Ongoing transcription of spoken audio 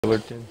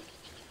Skeleton.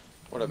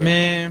 What up,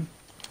 Man,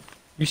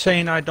 you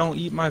saying I don't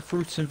eat my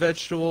fruits and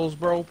vegetables,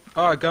 bro?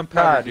 Ah,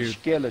 gunpowder, dude.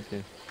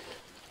 Skeleton.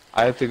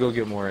 I have to go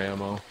get more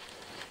ammo.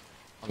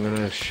 I'm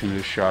gonna shoot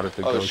a shot at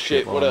the Oh ghost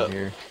shit, ship what on up?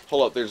 here.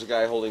 Hold up, there's a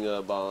guy holding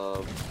a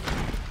bomb.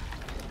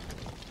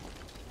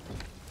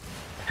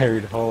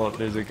 Harry, hold up,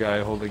 there's a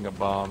guy holding a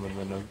bomb and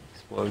then an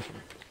explosion.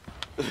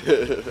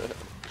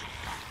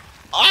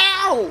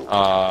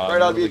 Ow!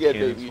 Right on me again,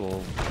 baby.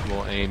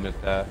 We'll aim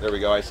at that. There we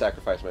go, I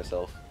sacrificed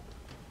myself.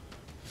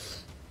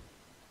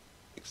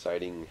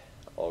 Exciting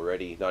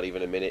already, not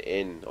even a minute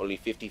in. Only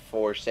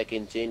 54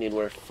 seconds in and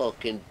we're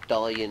fucking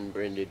dying,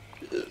 Brendan.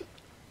 You're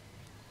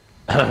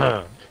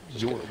Yeah,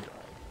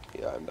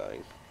 I'm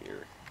dying.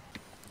 Here.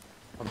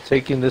 I'm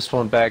taking this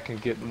one back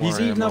and getting more He's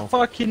eating ammo. a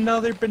fucking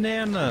another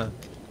banana.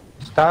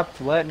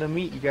 Stop letting him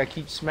eat. You gotta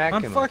keep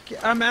smacking him.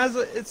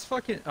 It's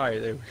fucking. Alright,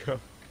 there we go.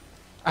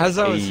 As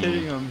I was Hey.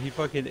 hitting him, he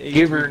fucking ate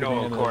Give two her no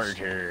bananas.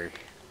 quarter.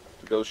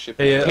 Ghost ship.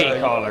 Hey,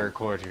 Take all her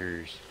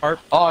quarters.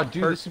 Oh,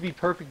 dude, this would be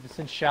perfect. It's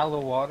in shallow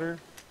water.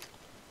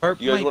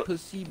 Harp You guys my want-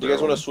 pussy, Do you guys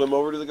bro. want to swim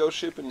over to the ghost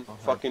ship and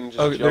fucking just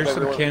Oh, jump there's some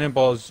everyone?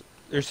 cannonballs.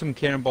 There's some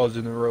cannonballs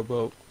in the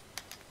rowboat.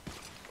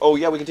 Oh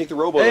yeah, we can take the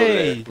rowboat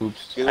Hey! over there.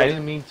 Oops. You I know-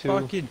 didn't mean to.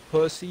 Fucking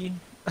pussy.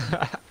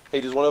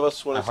 Hey, does one of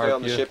us want I to stay on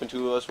harp the you. ship and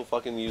two of us will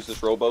fucking use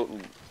this rowboat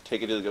and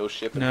take it to the ghost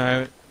ship? And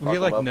No, we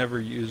fuck like 'em up? never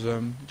use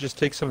them. Just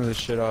take some of the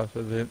shit off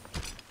of it.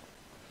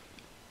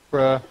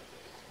 Bruh.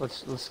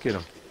 Let's get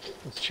him.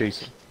 Let's chase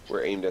him.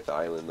 We're aimed at the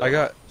island. Though. I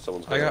got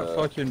Someone's I got gonna-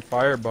 fucking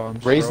fire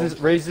bombs. Raise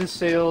bro. the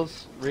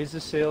sails,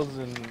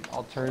 and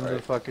I'll turn the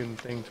Alright. fucking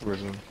thing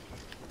towards him.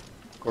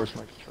 Of course,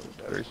 my controller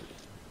batteries.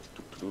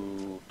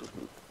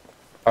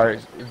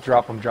 Alright,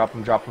 drop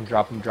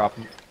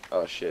him.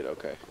 Oh shit,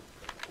 okay.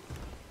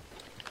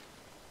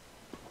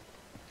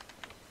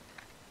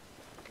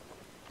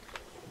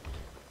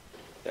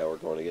 Yeah, we're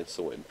going against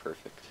the wind.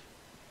 Perfect.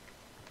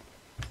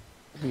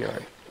 Be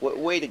alright.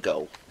 Way to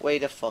go. Way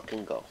to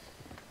fucking go.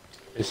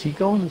 Is he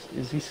going?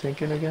 Is he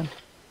sinking again?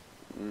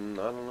 I don't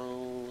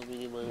know. Let me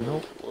get my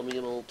Nope. let me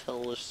get my little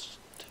telus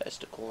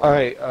testicle.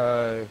 Alright,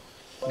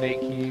 Nate,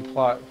 can you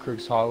plot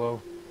Crook's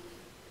Hollow?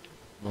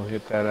 We'll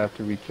hit that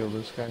after we kill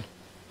this guy.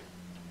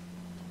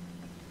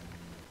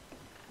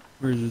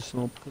 Where's this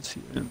little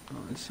pussy at? Oh,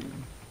 I see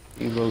him.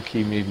 He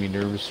low-key made me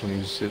nervous when he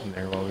was sitting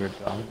there while we were at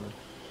the island.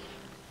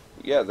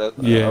 Yeah, that.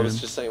 Yeah. I was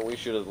just saying we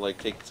should have like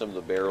taken some of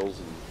the barrels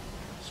and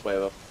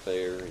swam up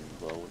there and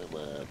blown them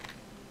up.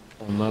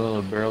 Well, none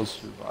of the barrels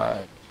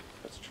survived.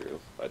 That's true.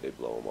 I did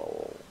blow them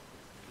all.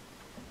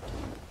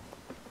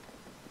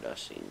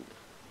 Nothing.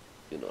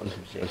 You know what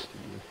I'm saying? Just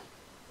you.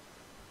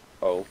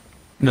 Oh,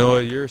 No,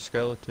 you're a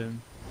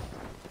skeleton.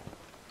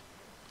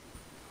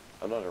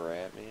 I'm not a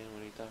rat, man.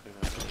 What are you talking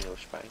about? You know,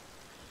 spike.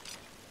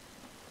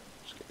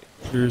 Just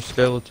kidding. You're a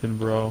skeleton,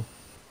 bro.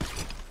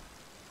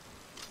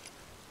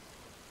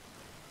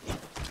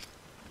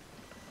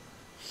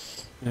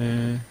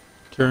 And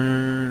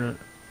turn.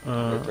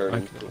 They're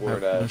turning I can toward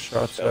have no us.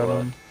 shots at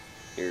Stella. him.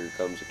 Here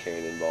comes a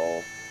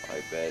cannonball.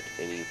 I bet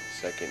any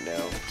second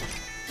now.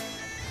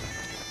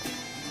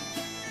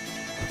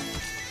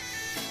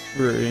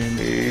 We're in.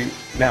 Hey,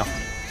 now.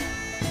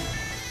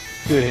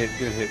 Good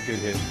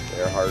hit.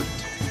 They're hard.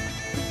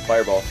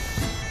 Fireball.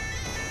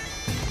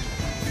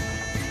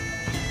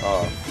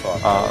 Oh,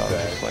 fuck. that was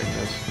bad. Just like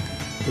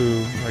this.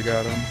 Ooh, I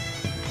got him.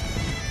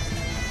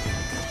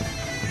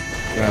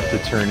 You have to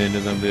turn into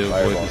them to avoid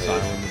Fireball this hit.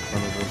 island in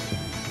front of us.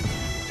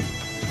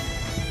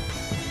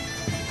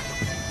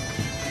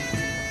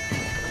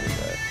 Look at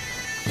that.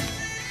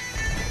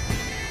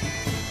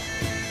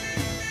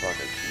 Fuck,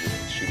 I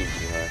keep shooting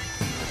too high.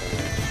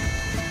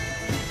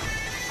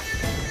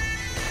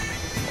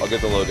 I'll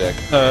get the low deck.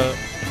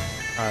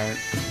 Alright.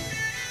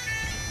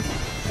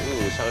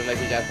 Ooh, sounds like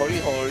we got holy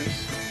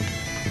holes.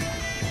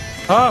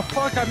 Ah,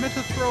 fuck, I meant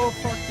to throw a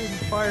fucking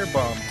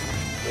firebomb.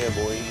 Yeah,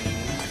 boy.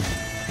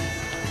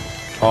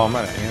 Oh, I'm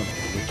out of ammo.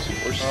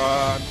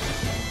 Oopsie.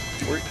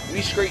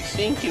 We straight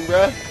sinking,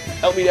 bruh.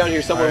 Help me down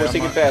here somewhere. Alright, We're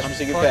sinking I'm fast. I'm We're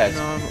sinking fucking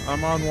fast.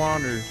 I'm on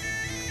water.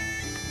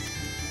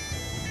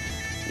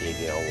 Yeah,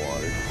 get on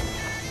water.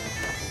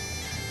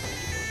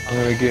 I'm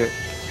gonna get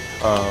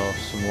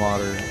some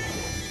water.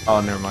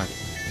 Oh, never mind.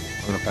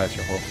 I'm gonna patch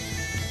a hole.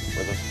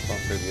 Where the fuck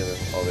are the other?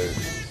 Oh,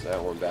 there's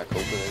that one back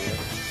open, I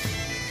guess.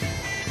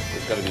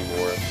 There's gotta be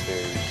more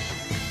upstairs.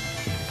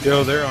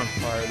 Yo, they're on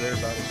fire. They're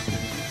about to sink.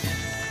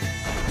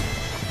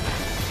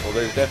 Well,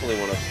 there's definitely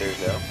one upstairs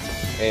now.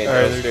 And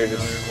Alright, downstairs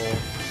there's it's... another hole.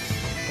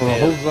 Well, Yeah.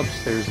 the holes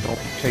upstairs don't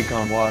take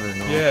on water,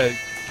 no? Yeah,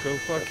 go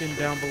fucking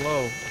down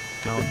below.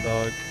 Mount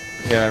dog.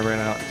 Yeah, I ran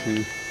out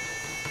too.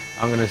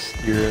 I'm gonna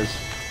steer us.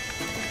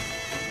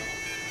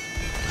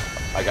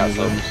 I got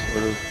some.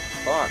 Sort of.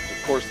 Fuck,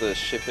 of course the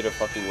ship hit a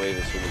fucking wave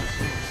as soon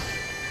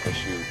as I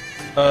shoot.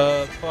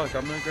 Fuck,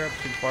 I'm gonna grab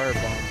some fire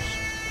bombs.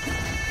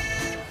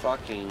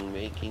 Fucking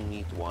making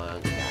me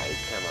one, guys.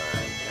 Come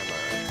on.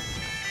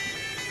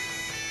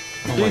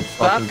 Oh my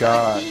fucking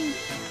god.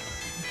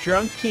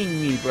 Drunking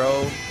me,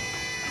 bro.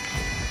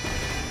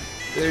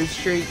 They're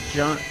straight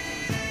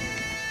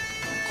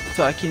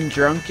fucking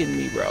drunken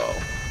me, bro.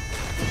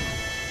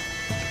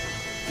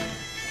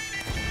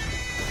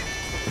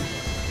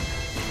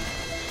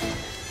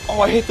 Oh,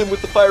 I hit them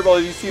with the fireball.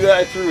 Did you see that?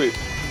 I threw it.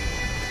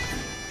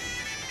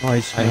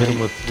 Nice. I hit him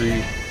with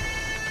 3.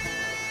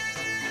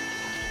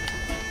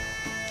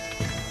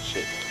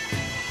 Shit.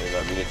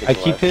 I mean, I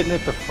keep hitting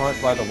at the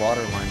front by the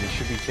water line. They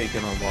should be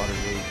taking on water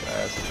really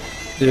fast.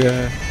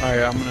 Yeah.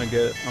 Alright, I'm gonna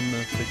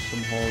fix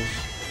some holes.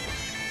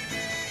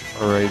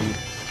 Alrighty.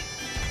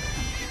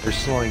 They're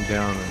slowing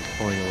down and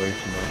pulling away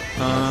from us.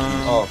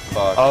 Oh,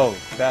 fuck. Oh,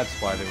 that's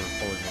why they were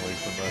pulling away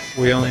from us.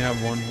 We only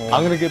have one hole.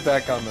 I'm gonna get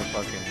back on the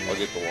fucking... I'll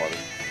get the water.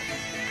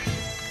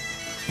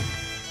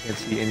 Can't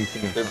see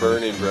anything. They're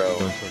burning, bro.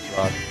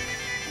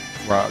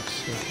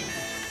 Rocks.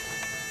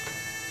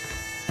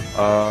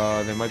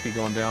 They might be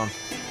going down.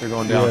 They're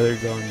going down. Yeah, they're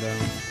going down.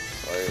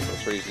 Alright,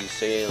 let's raise these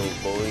sails,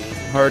 boys.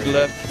 Hard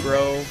left,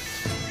 bro.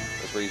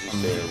 Let's raise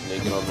these sails.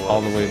 Naked on the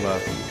All the way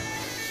left.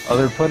 Oh,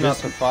 they're putting out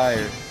the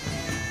fire.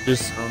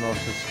 Just. I don't know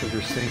if it's because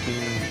they're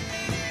sinking,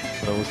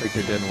 but it looks like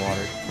they're dead in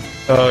water.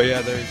 Oh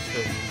yeah, they're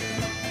still.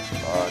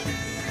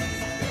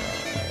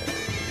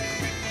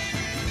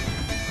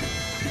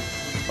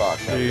 Fuck,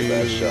 that was the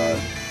best shot.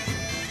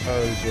 That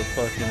was a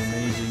fucking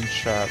amazing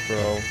shot,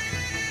 bro.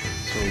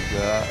 So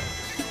that.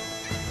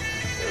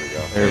 There we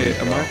go. There we Hey,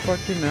 am go. I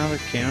fucking out of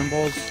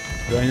cannonballs?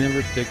 Do I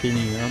never pick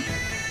any up?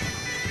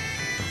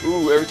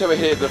 Ooh, every time I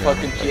hit it, the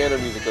fucking piano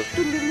music goes.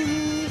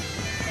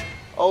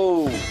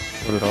 Oh!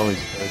 What it always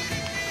does.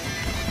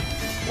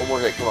 One more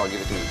hit, come on,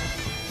 give it to me.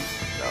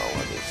 No,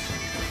 I missed.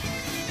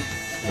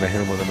 I'm gonna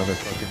hit him with another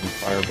fucking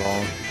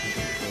fireball.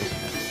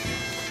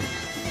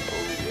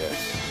 Oh, yes.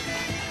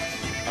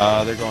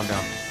 They're going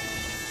down.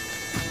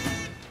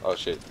 Oh,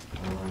 shit.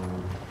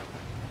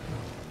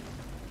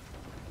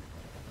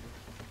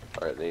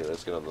 Alright, Nate,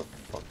 let's get on the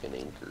fucking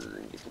anchor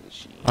and get the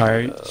machine.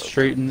 Alright,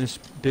 straighten this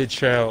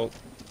bitch out.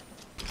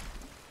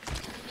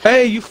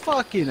 Hey, you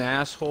fucking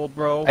asshole,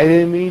 bro. I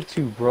didn't mean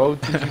to, bro.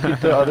 Did you get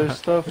the other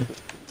stuff?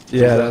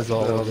 Yeah, that's that's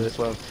all the of other it.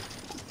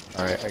 stuff.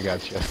 Alright, I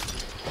got you.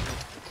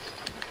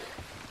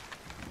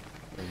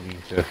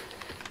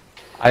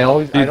 I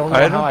always, I don't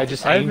know how, I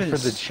just aim for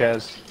the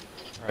chest.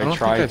 I don't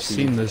think I've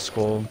seen this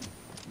skull.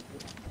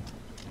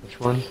 Which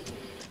one?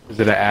 Is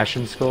it an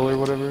ashen skull or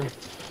whatever?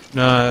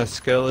 Nah,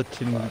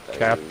 skeleton Hit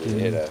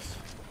captain F.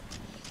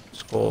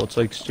 skull. It's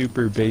like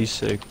super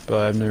basic,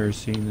 but I've never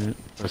seen it.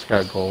 It's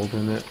got gold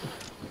in it.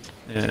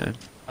 Yeah.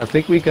 I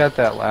think we got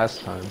that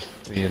last time.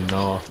 Me and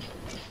Noah.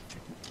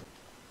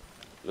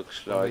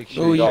 Looks like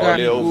Oh, we you got got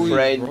a little me,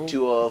 friend bro.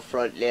 to our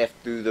front left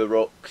through the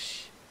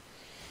rocks.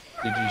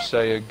 Did you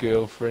say a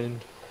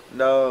girlfriend?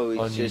 No,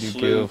 I it's need a a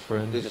sloop.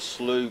 girlfriend. There's a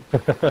sloop.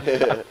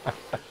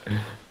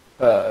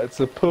 It's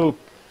a poop.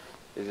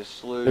 There's a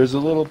sloop. There's a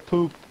little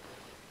poop.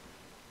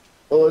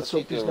 Oh, let's What's he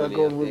hope he's doing not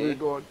going in where there? we're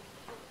going.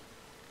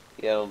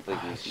 Yeah, I don't think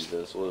he sees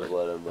us. We'll just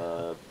let him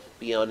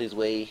be on his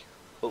way,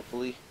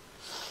 hopefully.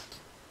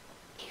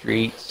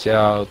 Straight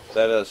south.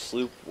 That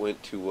sloop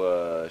went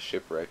to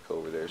shipwreck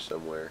over there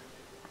somewhere.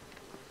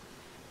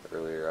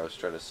 Earlier, I was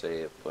trying to say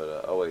it,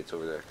 but oh wait, it's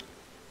over there.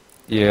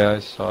 Yeah, I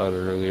saw it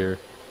earlier.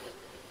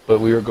 But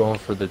we were going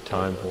for the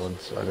timed one,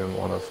 so I didn't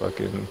want to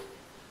fucking...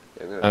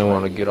 Yeah, I don't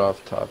want to get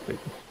off topic.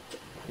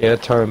 Yeah,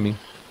 time me.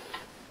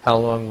 How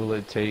long will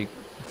it take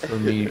for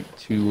me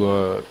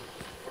to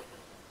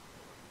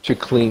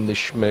clean the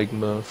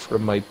schmegma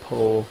from my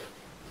pole?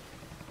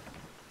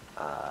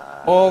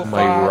 Oh,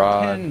 My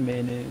rod. 10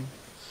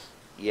 minutes.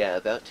 Yeah,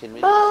 about 10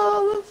 minutes.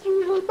 Oh, that's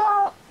usually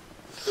about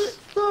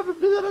 7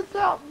 minutes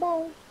out,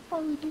 bro.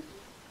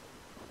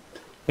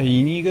 But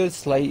you need to go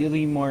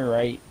slightly more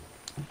right.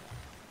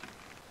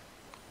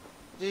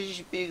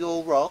 These big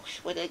old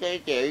rocks, what are they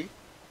gonna do?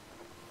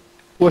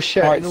 What's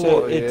that Alright, in the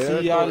so water? it's Yeah,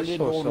 I the thought I island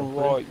saw on the something.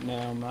 right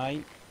now,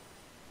 mate.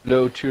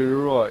 Low to the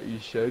right, you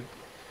said.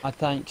 I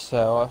think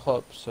so, I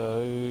hope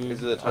so.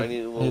 Is it a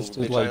tiny little There's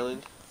bitch like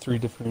island? 3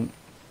 different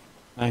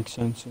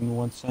accents in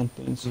one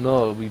sentence.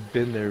 No, we've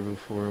been there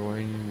before. Why are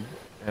you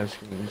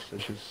asking me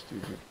such a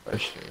stupid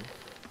question?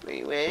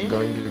 Wait, I'm wait.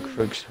 going to the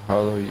Crooks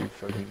Hollow, you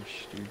fucking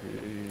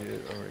stupid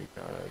idiot. Oh my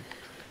god.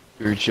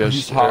 You're just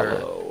He's there.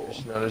 hollow.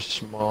 It's not a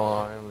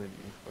small island,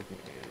 you fucking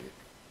idiot.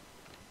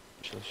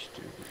 So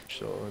stupid,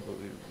 so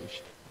unbelievably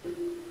stupid.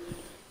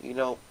 You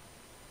know,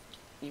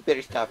 you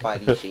better stop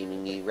body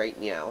shaming me right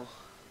now.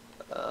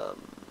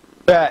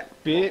 Fat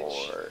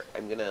bitch! Or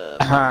I'm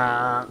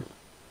gonna.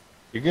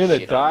 You're gonna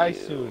Shit on die you.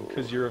 soon,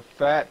 cause you're a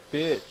fat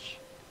bitch.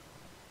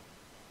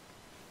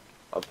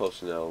 I'm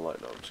posting that online.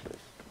 No, I'm just kidding.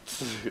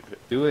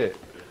 Do it.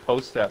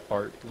 Post that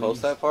part, please.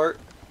 Post that part?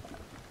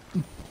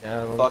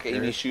 Yeah, I don't Fuck care.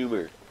 Amy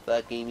Schumer.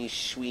 Fuck Amy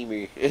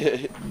Schwemer.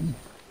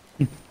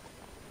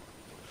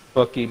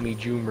 Fuck Amy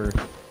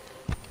Joomer.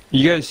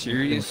 You guys You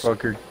serious?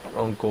 fuck her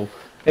uncle.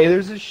 Hey,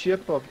 there's a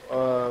ship up,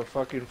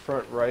 fucking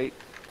front right.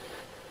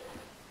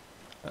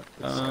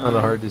 It's kind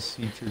of hard to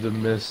see through the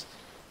mist,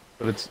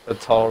 but it's a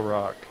tall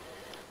rock.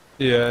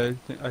 Yeah,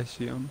 I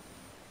see them.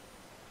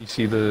 You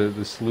see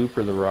the sloop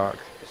or the rock?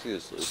 I see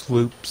this loop.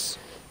 Sloops.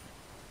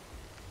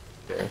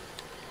 Okay.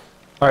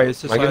 Alright,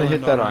 it's this Am I gonna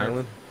island hit that on there.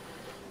 island?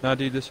 Nah,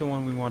 dude, this is the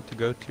one we want to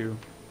go to.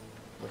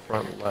 The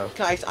front left.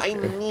 Guys, I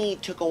Okay.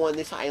 need to go on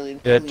this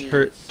island, Yeah,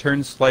 please.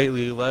 turn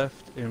slightly left,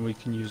 and we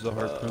can use the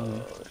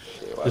harpoon.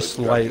 Shit, why Just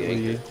would you drop the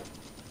slightly. anchor?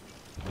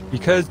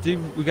 Because,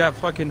 dude, we got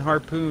fucking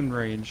harpoon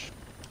range.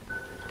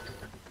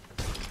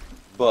 Fair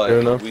But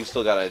enough. we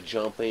still gotta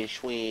jump and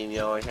swim, you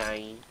know what I'm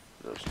saying?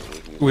 No, just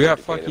kidding, can use We the got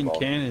fucking fucking cannonball.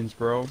 cannons,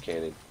 bro.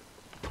 Cannon.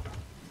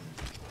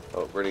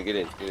 Oh, Brandon, get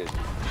in, get in.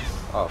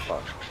 Oh,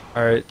 fuck.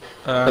 Alright,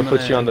 That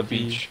puts you on the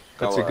empty- beach.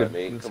 That's Come a good, on,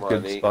 Nate. that's Come a on,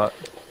 good Nate. spot.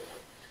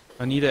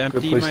 I need to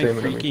empty place my to aim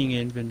at me. freaking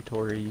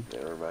inventory.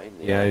 Never mind.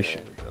 Yeah, I man. should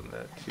have done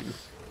that too.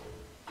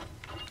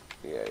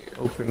 Yeah,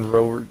 you're... Open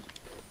rower.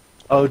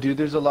 Oh, dude,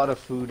 there's a lot of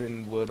food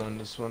and wood on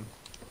this one.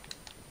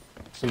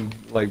 Some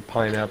like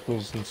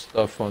pineapples and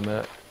stuff on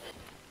that.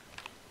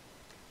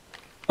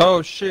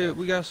 Oh shit,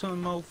 we got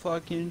some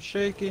motherfucking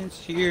chickens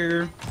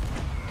here.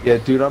 Yeah,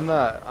 dude, I'm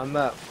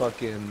not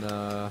fucking,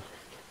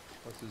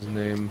 what's his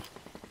name?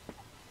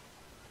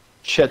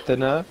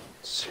 Chetana,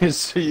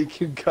 so you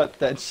can cut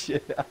that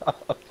shit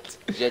out.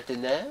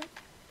 Jetina?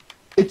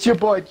 It's your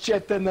boy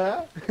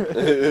Chetana.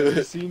 Have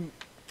you seen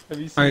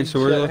Alright, so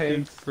we're Chet looking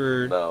Hanks?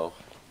 for... No.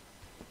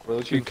 We're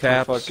looking two for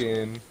caps.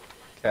 fucking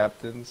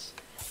captains.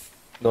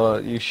 No,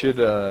 you should,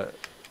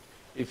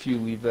 if you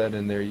leave that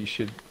in there, you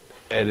should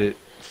edit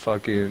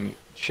fucking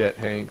Chet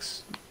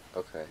Hanks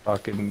Okay.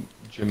 talking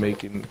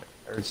Jamaican,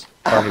 or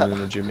talking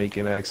in a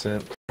Jamaican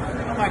accent.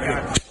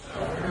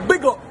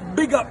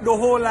 Big up the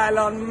whole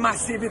island,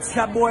 massive. It's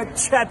your boy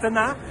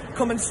Chetana,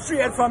 coming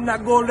straight from the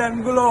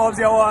Golden Globes,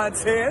 you want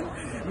saying?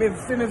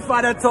 Me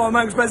father Tom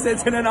Hanks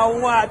presenting in a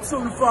what,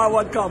 soon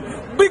forward come.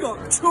 Big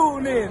up,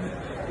 tune in.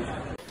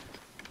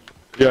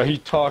 Yeah, he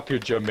talking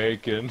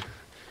Jamaican.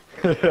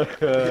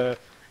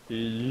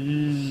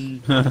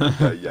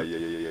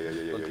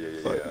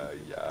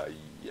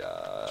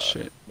 Yeah.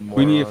 Shit. Moron.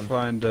 We need to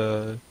find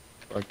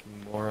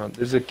Fucking moron.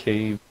 There's a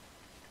cave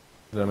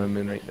that I'm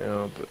in right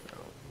now, but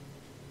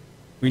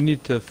we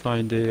need to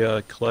find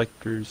a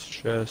collector's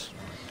chest.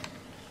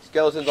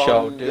 Skeletons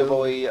Shall on do.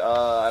 giveaway.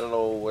 I don't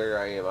know where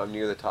I am. I'm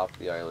near the top of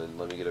the island.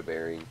 Let me get a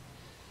bearing.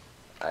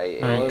 I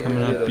Alright, am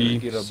coming up B.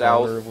 Get a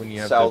south, boner when you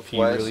have to pee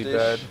really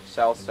bad.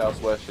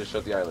 southwest-ish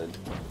of the island.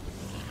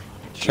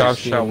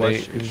 South, Your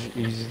southwest.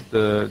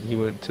 teammate, he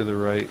went to the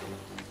right.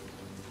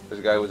 There's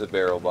a guy with a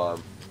barrel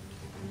bomb.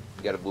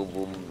 You got a boom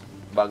boom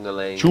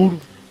bangalang. Shoot.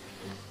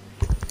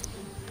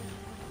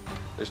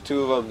 There's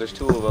two of them. There's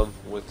two of them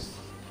with.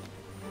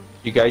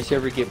 You guys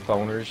ever get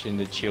boners in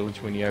the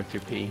chills when you have to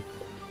pee?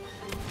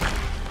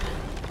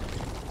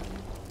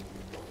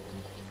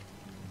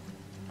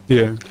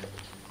 Yeah.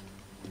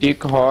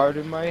 Dick hard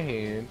in my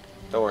hand.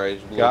 Don't worry, I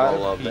just blew them Gotta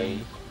all up, pee.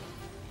 man.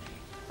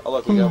 Oh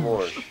look, we got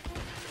more.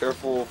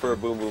 Careful for a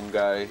boom boom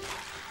guy.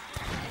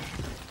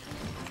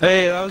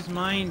 Hey, that was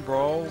mine,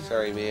 bro.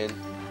 Sorry, man.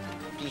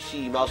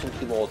 PC, mouse and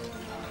keyboard.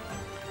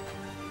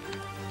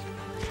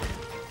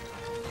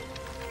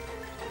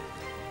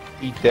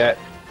 Eat that,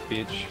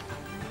 bitch.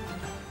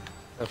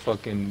 That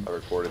fucking I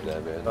recorded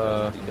that, man.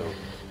 You don't.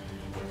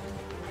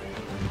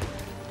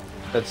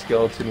 that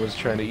skeleton was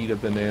trying to eat a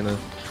banana,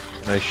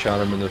 and I shot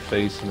him in the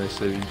face, and I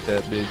said, "Eat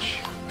that, bitch."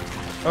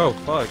 Oh,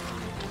 fuck.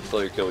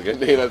 Stole your kill again,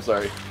 Nate. I'm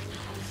sorry.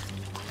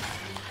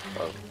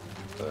 Oh,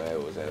 so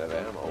that was out of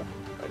ammo.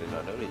 I did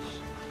not notice.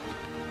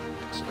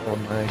 Oh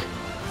my.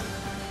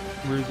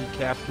 We're the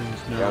captains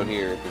now. Down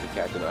here, for the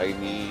captain, I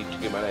need to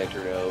get my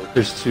lantern out.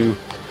 There's two.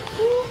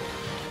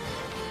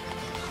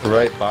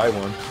 Right by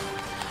one.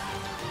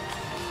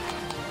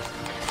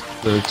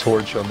 The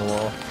torch on the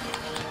wall.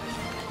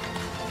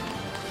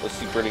 Let's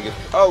see Brennan get.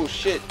 Oh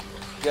shit!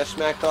 Got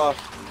smacked off.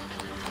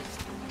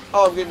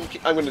 Oh,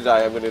 I'm gonna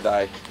die. I'm gonna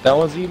die. That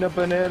one's eating a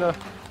banana.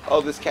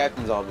 Oh, this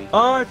captain's on me.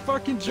 Oh, I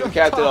fucking The jumped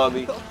captain off. on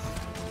me.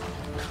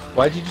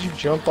 Why did you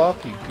jump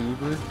off, you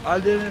goober? I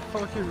didn't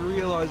fucking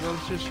realize. I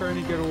was just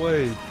trying to get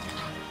away.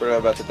 Brennan,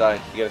 I'm about to die.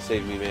 You gotta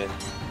save me, man.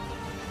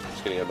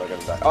 Just kidding. I'm not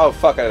gonna die. Oh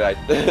fuck! I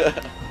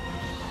died.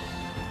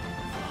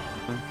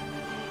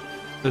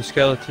 The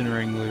skeleton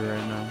wrangler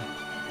right now.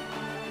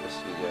 Let's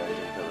see, guys.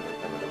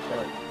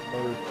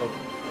 I'm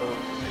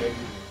coming.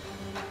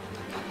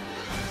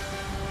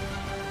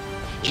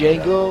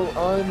 Django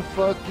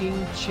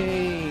unfucking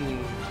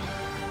chain.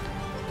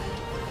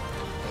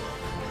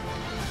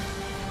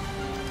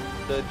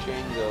 The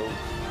Django.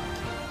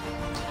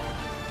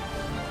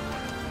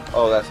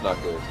 Oh, that's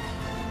not good.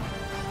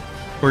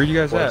 Where are you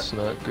guys That's at?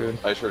 not good.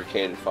 I just heard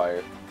cannon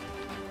fire.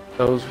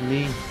 That was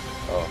me.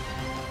 Oh.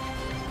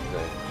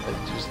 Okay.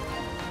 I just.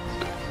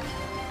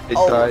 It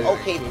died.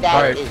 okay, I that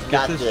Alright, is get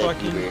not this good.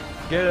 fucking... either.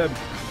 Get him.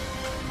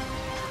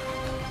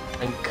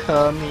 I'm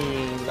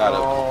coming. Got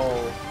him.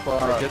 Oh,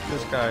 fuck. Get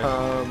this guy.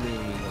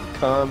 Coming. I'm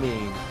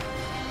coming.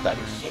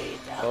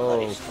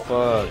 Oh,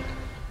 fuck.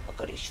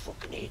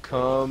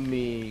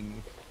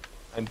 Coming.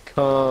 I'm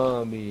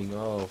coming.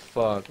 Oh,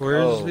 fuck.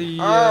 Where's oh.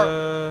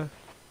 the,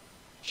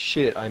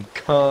 Shit, I'm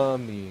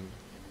coming.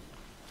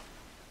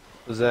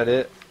 Was that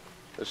it?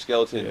 There's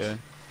skeletons Yeah.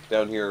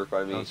 down here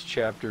by me. That's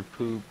chapter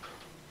poop.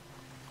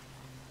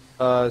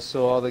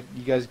 So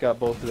you guys got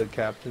both of the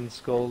captain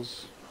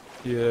skulls?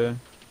 Yeah.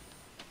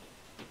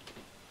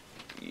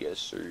 Yes,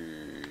 sir.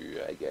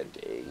 I got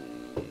a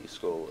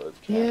skull of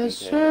Yes,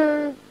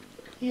 sir.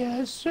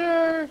 Yes,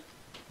 sir.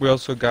 We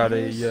also got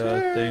Yes, a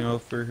sir. thing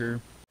over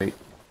here. Wait.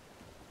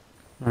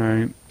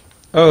 Alright.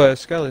 Oh, a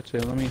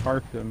skeleton. Let me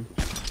harp him.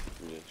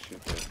 Yeah,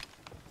 shoot that.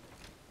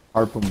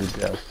 Harp him to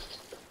death.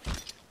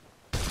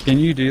 Can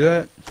you do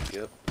that?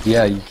 Yep.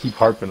 Yeah, you keep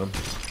harping him.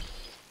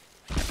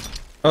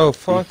 Oh,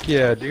 fuck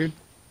yeah, dude.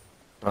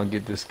 I'll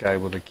get this guy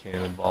with a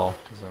cannonball,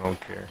 because I don't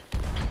care.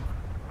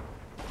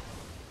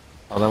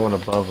 Oh, that one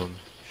above him.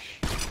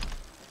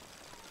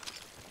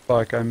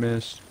 Fuck, I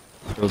missed.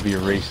 It'll be a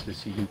race to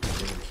see who can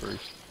get it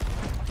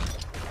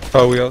first.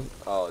 Oh, we all...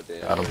 Oh, damn.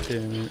 Got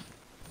him. Damn it.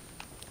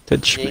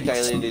 Touch Snake me.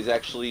 Island is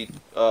actually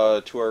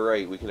to our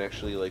right. We can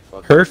actually like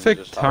fucking Perfect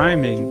just hop-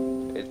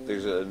 timing.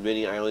 There's a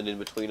mini island in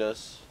between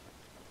us.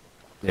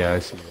 Yeah, I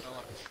see it.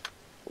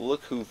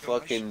 Look who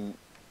fucking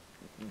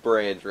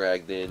Brand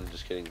dragged in.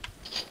 Just kidding.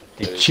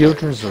 The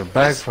children are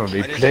back from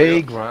the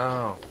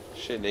playground.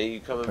 Shit, Nate, you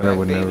coming I back,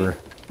 would baby? never.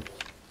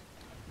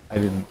 I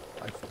didn't.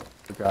 I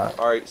forgot.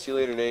 Alright, see you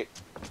later, Nate.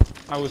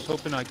 I was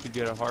hoping I could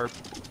get a harp,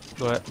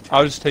 but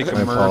I'll just take a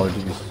My merc.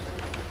 apologies.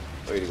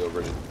 Way to go,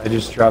 Brendan. I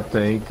just dropped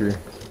the anchor.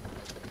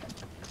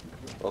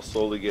 I'll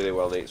slowly get it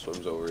while Nate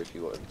swims over if he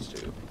wants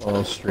to.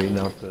 I'll straighten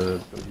out the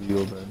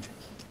wheel then.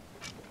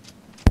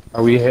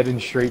 Are we heading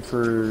straight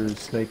for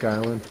Snake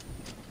Island?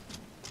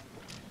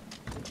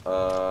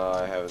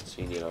 I haven't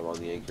seen it. I'm on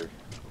the anchor.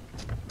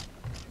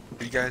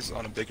 Are you guys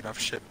on a big enough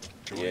ship?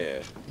 to win?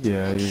 Yeah.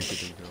 Yeah, you're good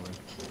join.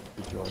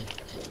 Good join.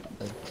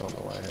 I don't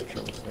know why I had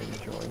trouble saying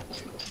join.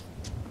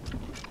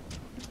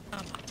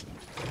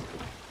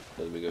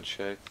 Let me go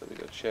check. Let me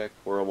go check.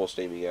 We're almost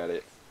aiming at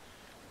it.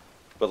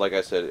 But like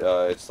I said,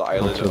 it's the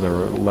island To the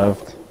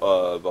left.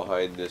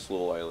 behind this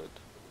little island.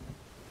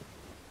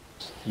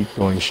 Keep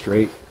going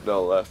straight.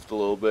 No, left a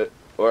little bit.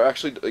 Or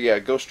actually, yeah,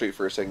 go straight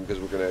for a second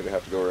because we're gonna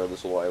have to go around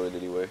this little island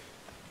anyway.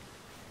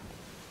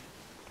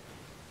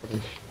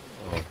 Oh,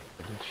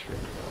 straight.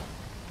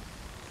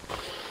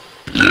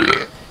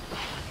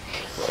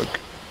 Fuck.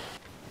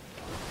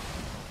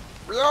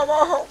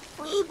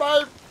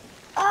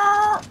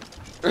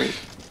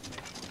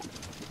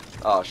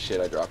 Oh shit,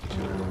 I dropped it.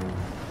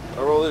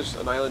 Oh, well, there's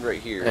an island right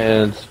here.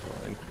 And it's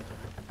fine.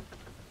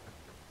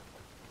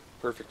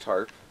 Perfect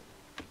harp.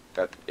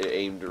 Got it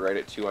aimed right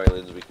at 2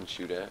 islands we can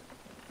shoot at.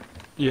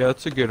 Yeah,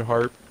 that's a good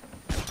harp.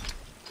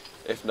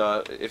 If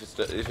not, if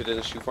it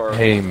doesn't shoot far.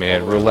 Hey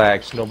man, all the way-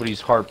 relax.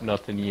 Nobody's harped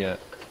nothing yet.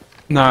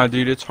 Nah,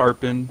 dude, it's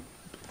harping.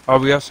 Oh,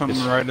 we got something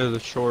It's- right to the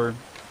shore.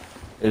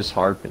 It's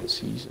harping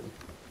season.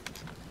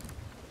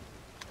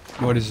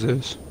 What is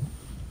this?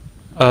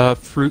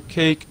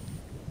 Fruitcake.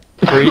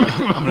 Great.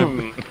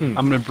 I'm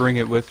gonna bring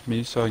it with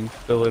me so I can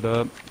fill it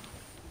up.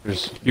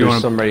 There's wanna-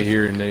 some right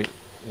here, Nate.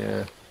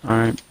 Yeah.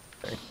 Alright.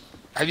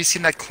 Have you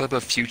seen that clip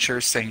of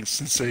Future saying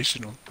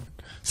sensational?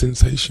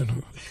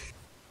 Sensational.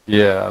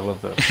 Yeah, I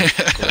love that.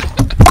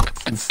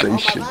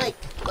 Sensation.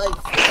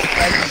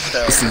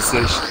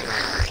 Sensational.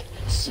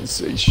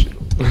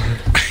 Sensational.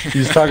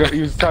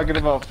 he was talking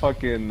about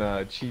fucking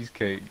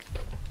cheesecake.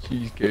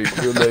 Cheesecake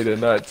real late at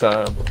night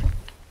time.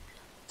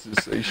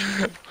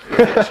 Sensational.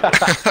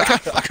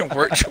 Fucking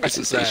word choice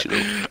is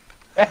that?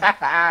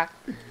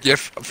 Yeah,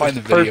 find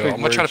the video. Perfect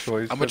I'm gonna try word to.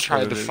 choice, I'm gonna that's try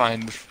what to it is.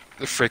 find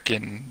the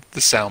frickin' the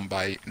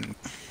soundbite. And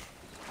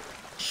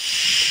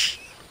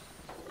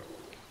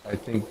I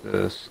think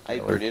the Hey,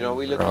 Brendan, are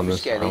we looking on for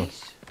this island.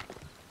 scannies?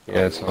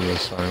 Yeah, it's on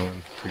this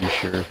island, pretty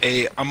sure.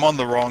 hey, I'm on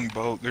the wrong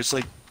boat. There's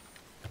like,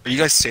 are you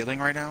guys sailing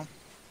right now?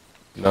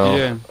 No.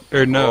 Yeah. Or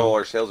Well, no.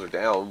 our sails are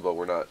down, but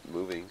we're not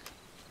moving.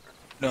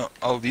 No.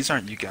 Oh, these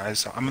aren't you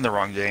guys. I'm in the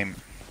wrong game.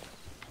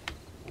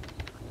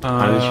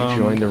 How did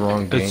you join the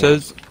wrong game? It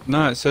says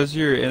no. It says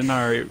you're in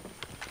our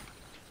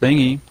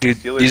thingy. Dude,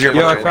 Steal these their are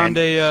Yo, I ship, found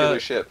Steal a their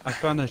ship. I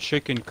found a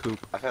chicken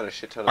coop. I found a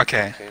shit ton of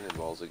Okay.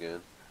 cannonballs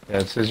again. Yeah,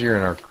 it says you're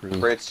in our crew.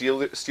 Brant, steal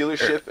your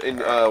ship,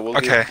 and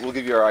Okay. we'll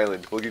give you our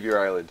island. We'll give you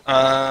our island.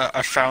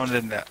 I found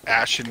an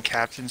Ashen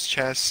Captain's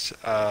chest,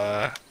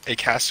 a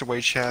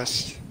Castaway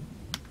chest,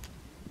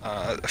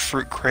 a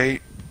fruit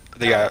crate.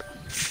 They got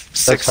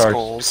 6 That's our,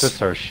 skulls.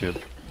 that's our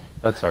ship.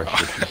 That's our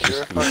ship. It's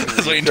You're a just fucking I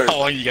was waiting retard. how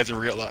long you guys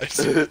would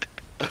realize.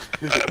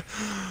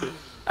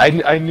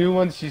 I knew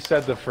once she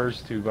said the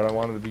first two, but I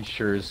wanted to be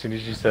sure. As soon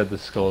as she said the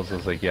skulls, I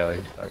was like, yeah,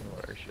 he's talking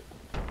about our ship.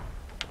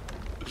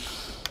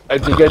 I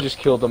think I just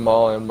killed them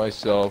all and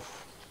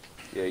myself.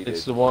 Yeah, you It's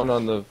did. the one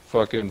on the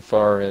fucking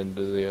far end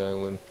of the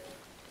island.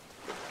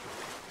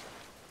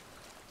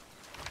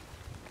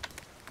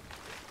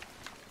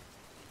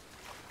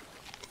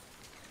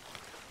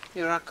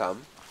 Here I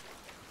come.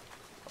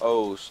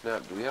 Oh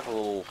snap! Do we have a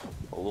little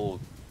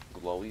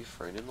glowy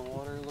friend in the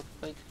water? Look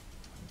like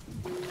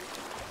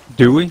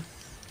Do we?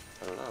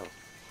 I don't know.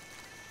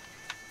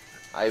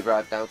 I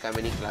brought down come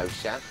any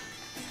closer.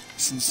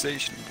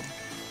 Sensational.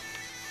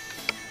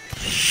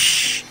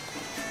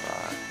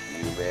 Fuck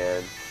you,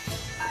 man.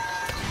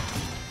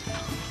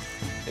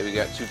 Hey, we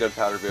got 2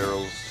 gunpowder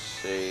barrels.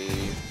 Save.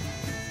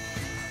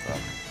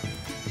 Fuck.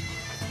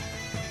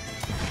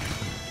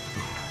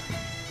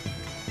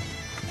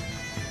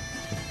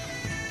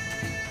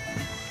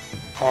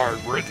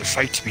 hard. We're in the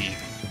fight to be.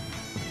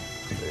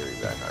 Very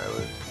back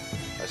island.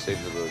 I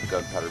saved the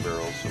gunpowder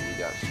barrels, so we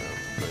got some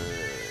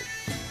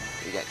food.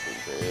 We got some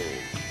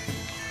food.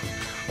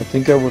 I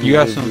think I would You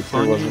got have some if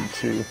there fun, wasn't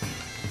two.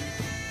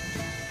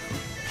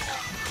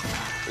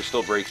 They're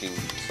still breaking.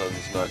 The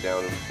sun's not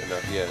down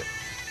enough yet.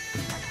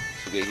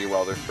 So get here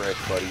while they're fresh,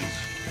 buddies.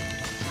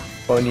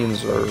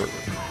 Onions are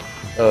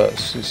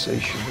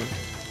sensational.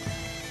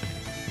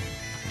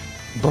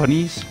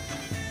 Bunnies?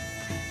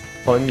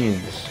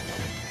 Onions,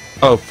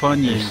 Oh,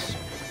 Funyuns.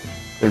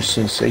 they're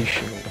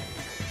sensational.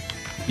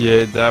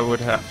 Yeah, that would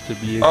have to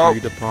be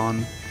agreed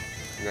upon.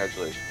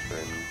 Congratulations,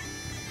 Brandon.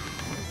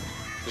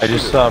 I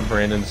just saw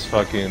Brandon's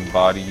fucking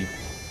body.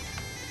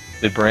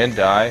 Did Brand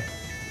die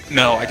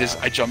No, I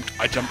jumped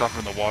off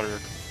in the water.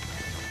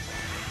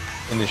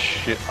 in the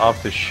ship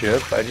off the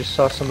ship? I just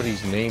saw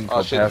somebody's name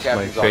go shit, past my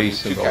captain's on me.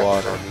 face Two in the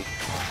captains water. on me.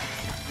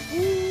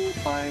 Ooh,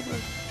 fiber.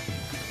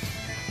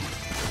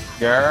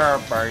 Yeah,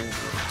 Brand.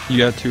 You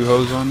got 2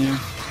 hoes on you?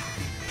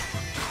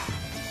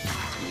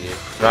 Yeah.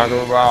 Not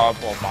around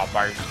for my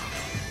baby.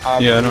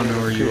 Yeah, I don't know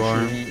where you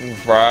are. Eating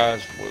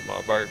fries with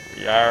my baby.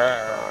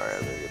 Yeah. Alright,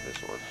 I'm gonna get this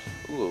one.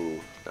 Ooh,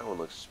 that one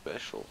looks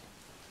special.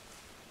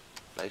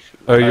 Nice.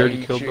 Oh, you I already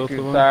eat killed both of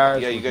chicken them?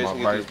 thighs Yeah, you with guys my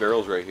can get these baby.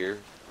 barrels right here.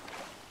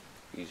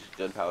 These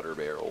gunpowder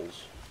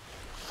barrels.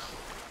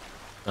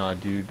 Nah,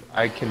 dude,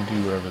 I can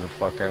do whatever the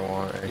fuck I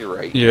want. You're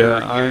right.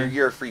 Yeah,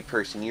 You're a free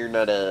person. You're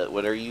not a.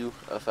 What are you?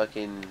 A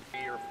fucking.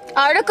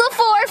 Article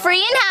 4,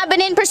 free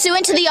inhabitant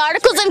pursuant to the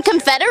Articles of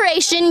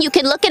Confederation. You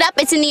can look it up.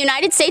 It's in the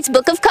United States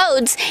Book of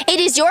Codes. It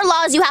is your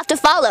laws you have to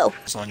follow.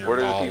 It's on your What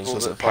are the balls people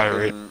as a that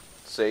pirate. fucking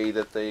say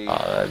that they Oh,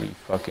 that'd be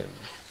fucking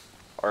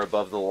are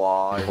above the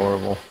law? and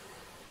horrible.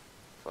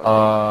 fucking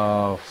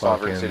Oh,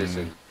 sovereign fucking.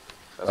 citizen.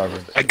 That's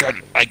what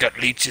sovereign. I got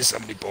leeches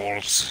on my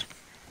balls.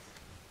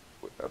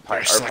 Are They're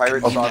pirates sucking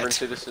sovereign nut.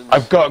 citizens?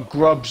 I've got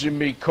grubs in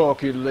me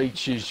cock and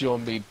leeches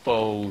on me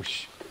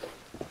balls.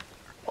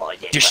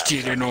 You're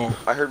stealing all.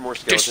 I heard more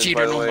You're skeletons, by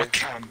stealing the all my way.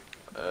 cam.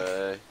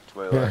 To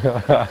my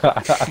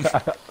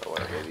left. Oh,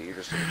 wait, maybe you're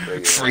just a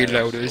regular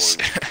Freeloaders.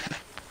 ass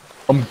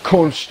I'm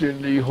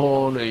constantly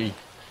horny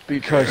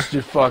because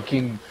the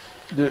fucking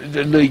the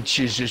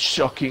leeches are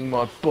sucking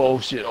my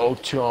balls at all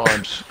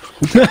times.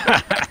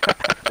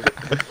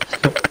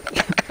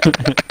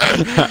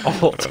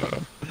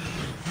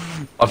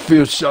 I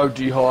feel so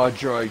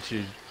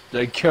dehydrated.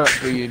 They can't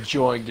be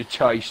enjoying the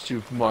taste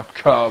of my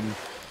cum.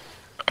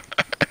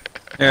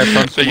 Yeah, I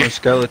found some They more get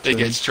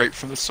skeletons. straight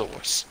from the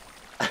source.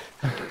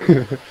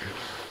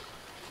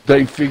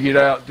 They figured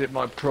out that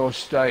my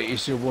prostate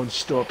is a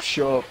one-stop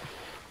shop.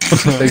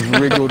 They've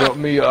wriggled up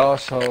me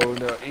asshole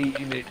and are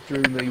eating it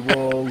through me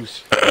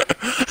walls.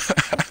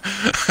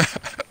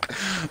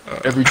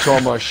 Every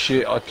time I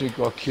shit, I think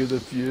I'll kill a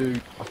few.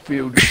 I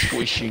feel the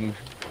squishing.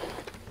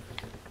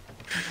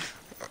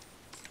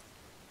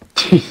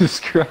 Jesus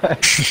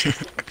Christ.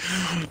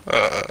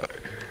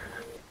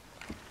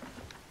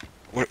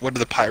 What are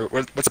the pirate?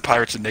 What's the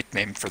pirate's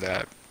nickname for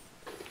that?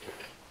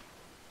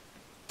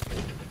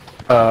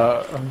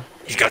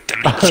 You got the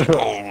leechy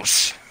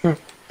balls.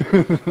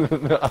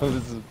 I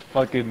was a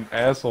fucking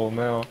asshole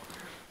now.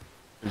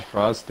 His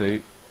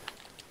prostate.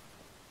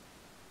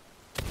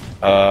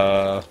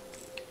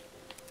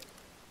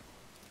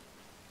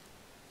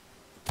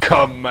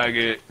 Come,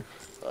 maggot.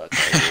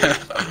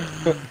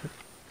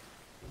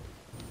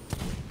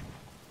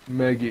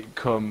 Maggot,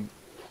 come.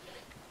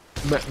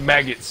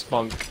 Maggot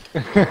spunk.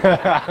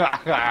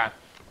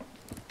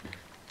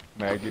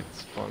 Maggot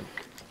spunk.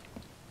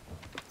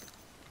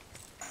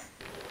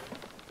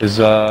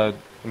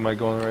 Am I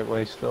going the right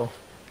way still?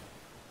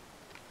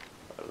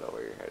 I don't know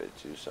where you're headed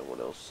to. Someone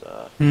else,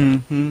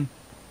 Mm-hmm.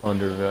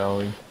 Under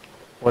Valley.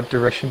 What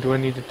direction do I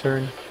need to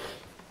turn?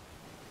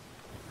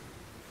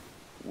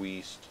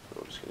 west.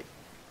 Oh, just kidding.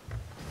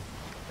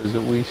 Is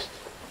it west?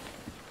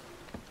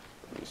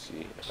 Let me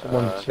see.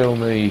 Someone tell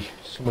me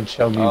A which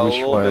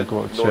little way I bit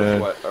go to.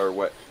 northwest, or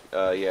what? Yeah,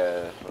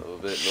 a little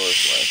bit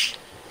northwest.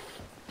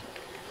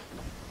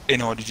 You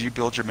know, did you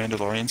build your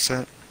Mandalorian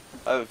set?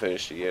 I haven't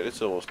finished it yet.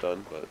 It's almost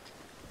done, but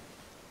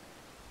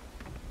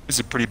Is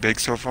it pretty big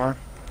so far?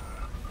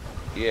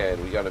 yeah,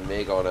 and we got a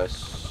Meg on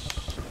us.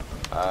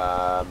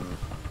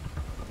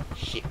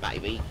 Shit,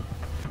 baby.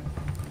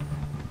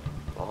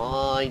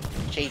 Behind,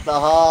 she's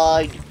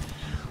behind.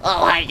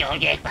 Oh, I don't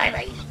get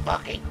baby,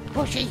 fucking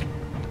pussy,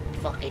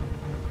 fucking.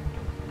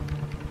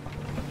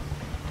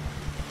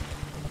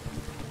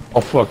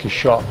 I'll fuck a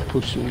shark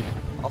pussy.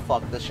 I'll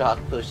fuck the shark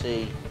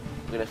pussy.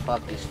 I'm gonna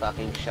fuck this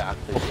fucking shark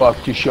I'll pussy.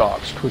 fuck the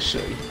shark's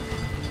pussy.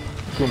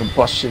 Gonna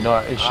bust it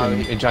out. It's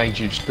an Oh,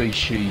 endangered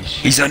species.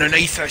 He's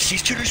underneath us.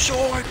 He's to the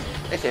side.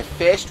 That's a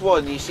fast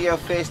one. You see how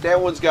fast that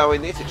one's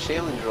going? That's a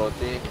challenge right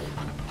there.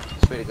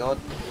 Swear to God.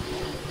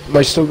 Am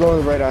I still going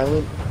to the right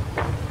island?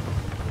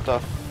 What the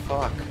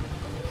fuck?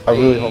 I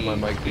really hope my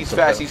mic He's picks up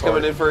fast. that He's part.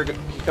 coming in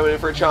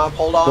for a chomp.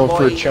 Hold on, Going boy.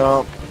 for a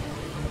chomp.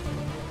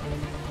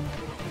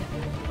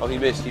 Oh, he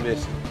missed. He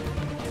missed.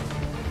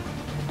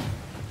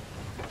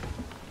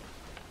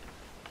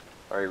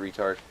 All right,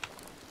 retard.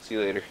 See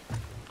you later.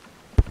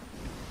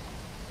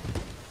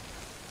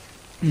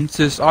 It's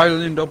this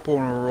island up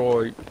on the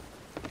right.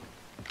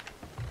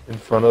 In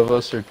front of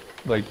us, or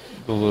like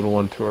the little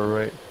one to our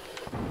right?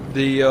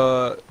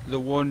 The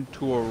one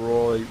to our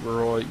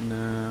right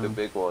now. The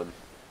big one.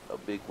 A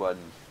big one.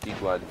 Big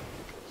one.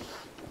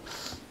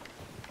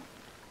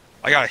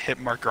 I got a hit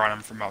marker on him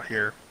from out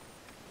here.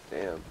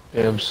 Damn.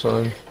 Damn,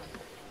 son.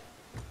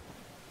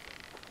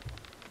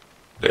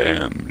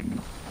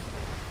 Damn.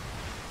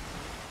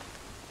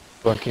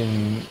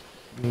 Fucking.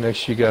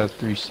 Next, you got a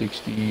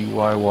 360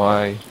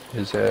 YY,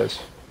 his ass.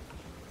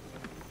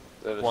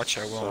 That is Watch,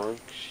 I will.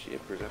 sunk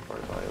ship, or is that part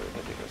of the island? I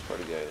think that's part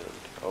of the island.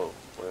 Oh,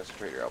 well, that's a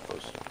trader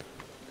outpost.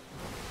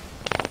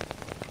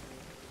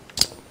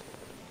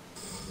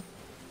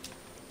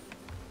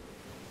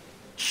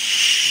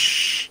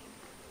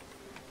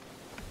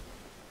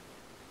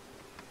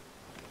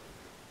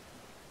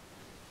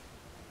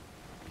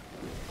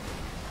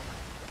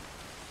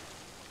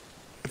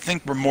 I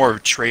think we're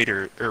more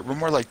we're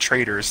more like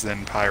traders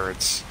than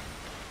pirates.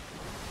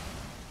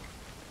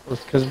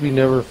 It's because we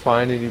never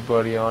find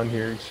anybody on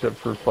here except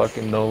for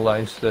fucking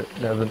no-lives that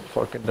haven't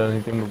fucking done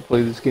anything but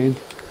play this game.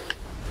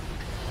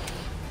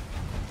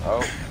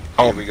 Oh,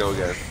 Oh. here we go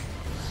again.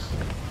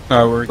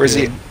 We're Where's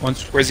he? good.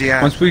 Where's he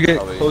at? Once we get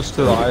Probably close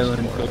to the maybe island,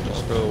 tomorrow. he'll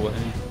just go away.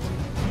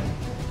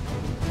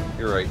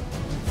 You're right.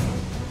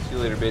 See you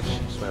later,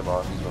 bitch. Swam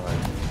off. He's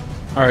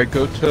behind. Alright,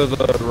 go to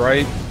the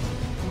right.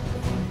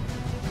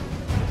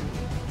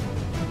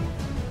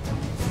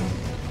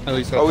 At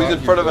least I Oh, he's thought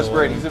in front of you'd us, go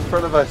Brad. away. He's in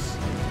front of us.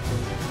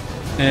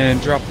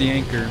 And drop the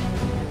anchor.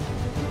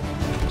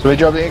 So we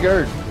drop the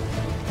anchor.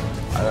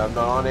 I'm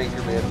not on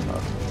anchor, man.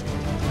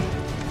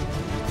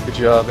 Good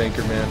job,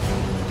 anchor man.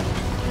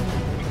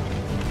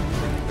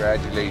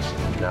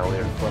 Congratulations. Now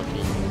we're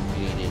fucking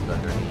bleeding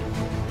underneath.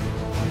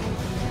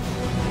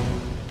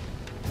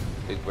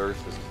 Big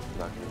Berth is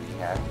not going to be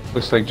happy.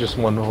 Looks like just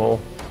one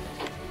hole.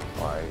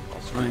 Alright,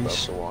 I'll scream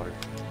Nice. up the water.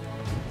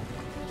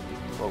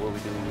 What were we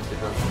doing with the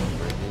drunk?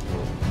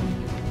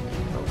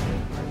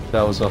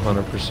 That was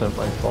 100%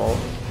 my fault.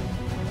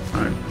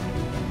 Alright.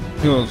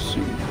 He'll see.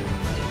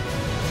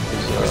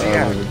 Where's he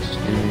at? I don't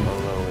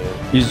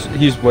know, man.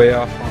 He's way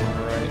off on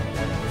the right.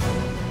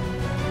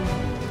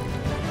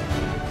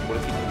 What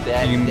if he did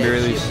that? You can that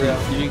barely shit, see.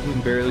 bro? You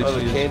can barely Oh, the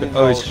see his. cannonball's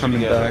Oh, he's coming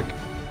shooting at back.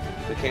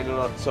 The cannon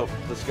on, so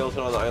the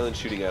skeleton on the island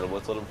shooting at him.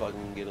 Let's let him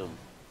fucking get him.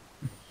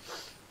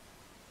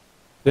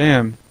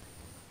 Damn.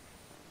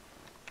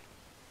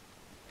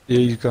 Yeah,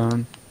 he's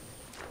gone.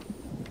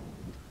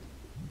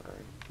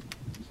 Alright,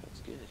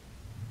 sounds good.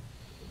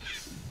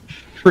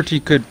 Pretty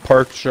good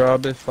park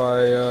job if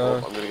I.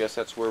 Well, I'm gonna guess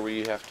that's where we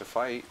have to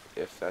fight,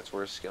 if that's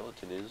where a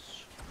skeleton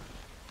is.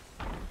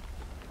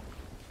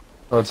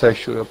 Oh, it's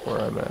actually up where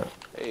I'm at.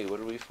 Hey, what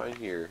do we find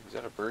here? Is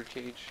that a bird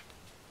cage?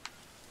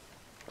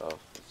 Oh,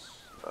 it's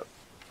not.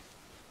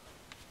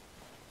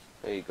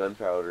 Hey,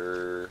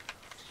 gunpowder.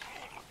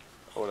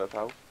 Oh, what up,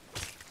 how?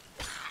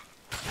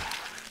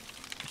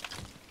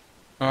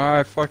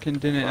 I fucking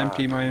didn't Wow.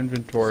 empty my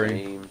inventory.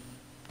 Same.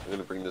 I'm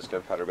gonna bring this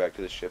gunpowder back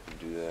to the ship and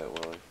do that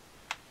while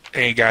I...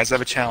 Hey guys, I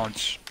have a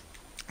challenge.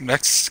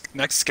 Next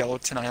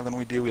skeleton island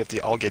we do, we have to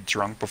all get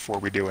drunk before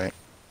we do it.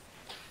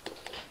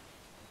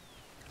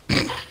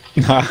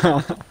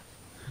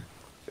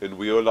 In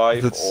real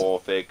life That's- or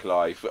fake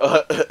life?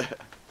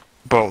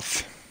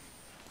 Both.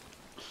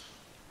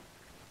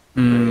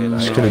 Mm,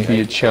 It's I- gonna be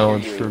I- a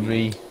challenge I- for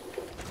me.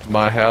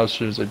 My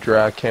house is a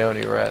dry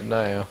county right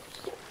now.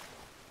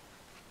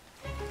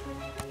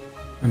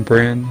 and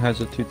Brand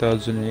has a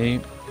 2008.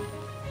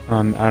 I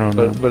don't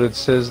know. But it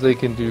says they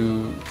can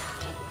do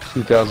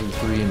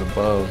 2003 and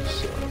above,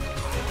 so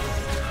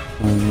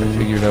I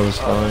figured I was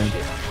Oh, fine.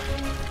 shit.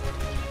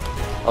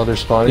 Oh, they're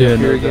spawning Yeah, up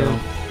here no again? doubt.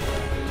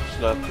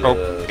 It's not the...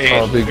 Oh, hey,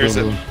 Oh, big there's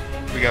boom.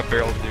 we got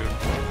barrel dude.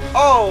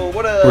 Oh,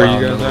 what a... Where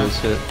you Oh, guys no, at? those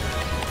hit.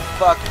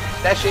 Fuck.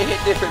 That shit hit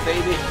different,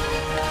 baby.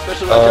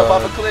 Especially when I jump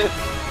off a cliff.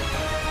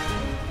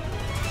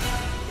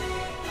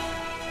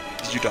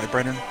 Did you die,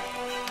 Brennan?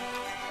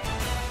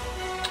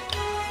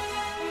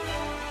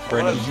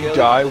 Brennan, Did you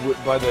die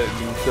by the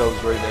noob that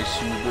was right next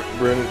to you,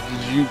 Brennan?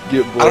 Did you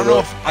get blown I don't know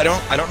up? if I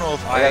don't know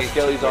if I got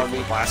skellies on me.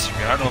 Last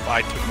year, I don't know if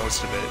I took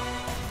most of it.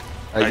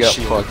 I I got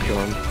shielded fucked you.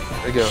 on.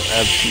 I got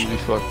absolutely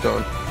fucked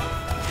on.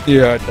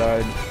 Yeah, I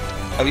died.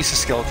 At least the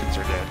skeletons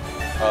are dead.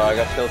 I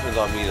got skeletons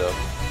on me, though.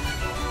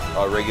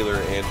 Regular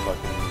and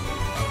fucking...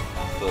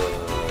 the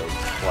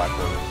black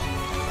ones.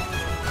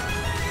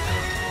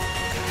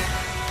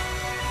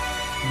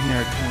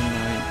 Yeah,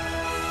 tonight.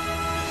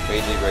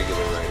 Mainly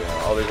regular right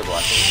now. Oh, there's a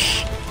black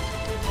one.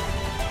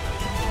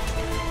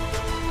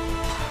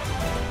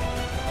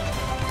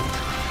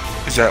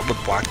 Is that what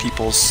black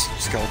people's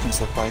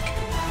skeletons look like?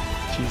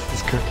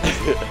 Jesus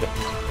Christ.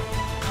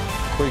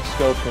 Quick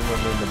skeleton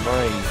them in the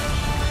night.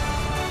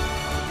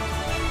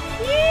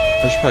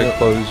 I should probably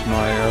close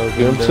my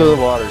Get them to window.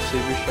 the water.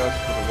 Save your shots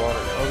for the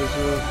water. Oh, there's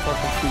a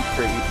fucking fruit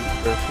crate.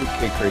 Or fruit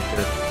cake right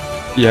there.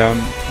 Yeah,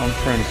 I'm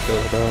trying to fill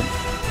it up.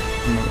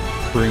 I'm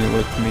gonna bring it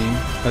with me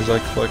as I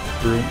collect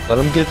fruit. Let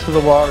them get to the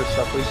water.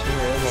 Stop wasting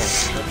your ammo.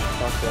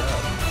 Fuck that.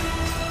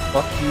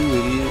 Fuck you,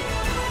 idiot.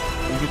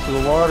 Let me get to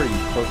the water, you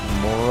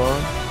fucking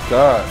moron.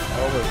 God.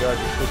 Oh my god,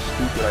 you're so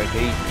stupid. I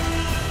hate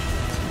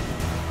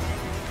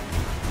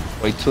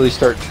you. Wait till they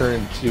start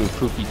turning to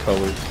poopy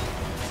colors.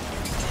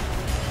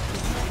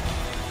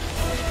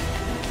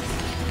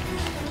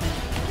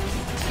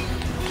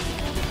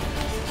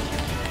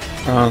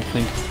 I don't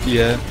think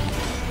yet.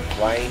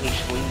 Why ain't he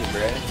swinging,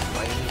 bruh?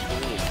 Why ain't he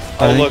swinging? I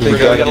Oh, think look, we we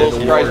gotta got a get little the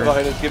surprise water.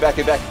 behind us. Get back,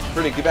 get back.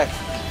 Brittany, get back.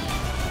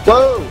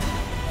 Whoa!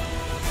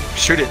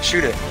 Shoot it,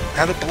 shoot it.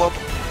 Have it blow up.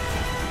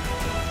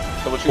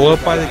 Someone shoot Blow it.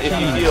 up by the I got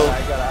keys. a deal.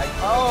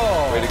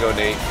 Oh! Way to go,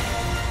 Nate.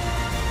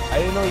 I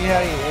didn't know you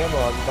had any ammo.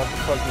 I was about to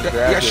fucking You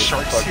grab got it.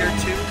 sharks and here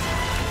fucking too?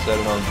 set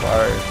it on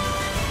fire.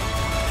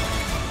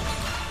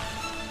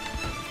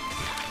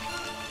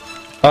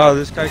 Oh,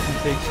 this guy can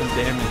take some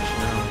damage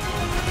now.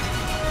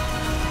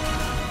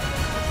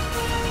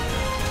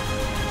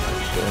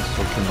 Shit,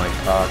 so can my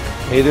cock.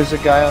 Hey, there's a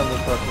guy on the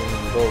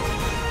fucking boat.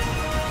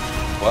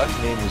 What? His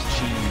name is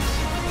Cheese.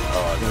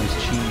 Oh, His name is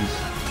Cheese.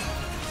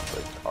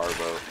 like our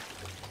boat.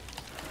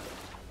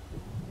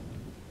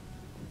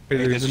 Hey,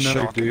 Hey, there's a another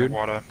shark in the dude.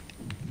 water.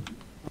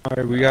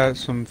 Alright, we got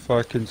some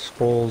fucking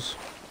skulls.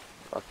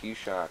 Fuck you,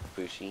 shock,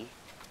 pushy.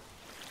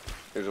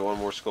 There's one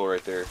more skull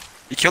right there.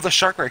 You killed a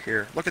shark right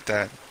here. Look at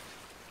that.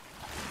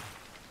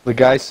 The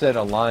guy said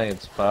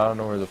Alliance, but I don't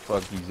know where the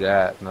fuck he's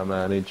at, and I'm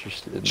not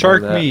interested in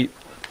Shark that. meat.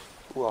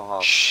 Ooh-ah.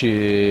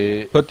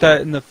 Shit. Put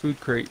that in the food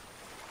crate.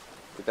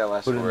 Get that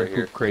last Put it one in right the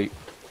here. poop crate.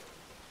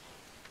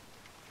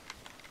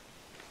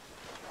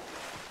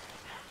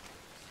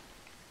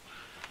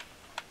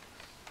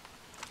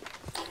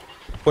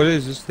 What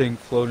is this thing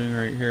floating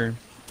right here?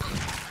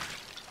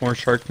 More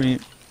shark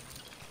meat.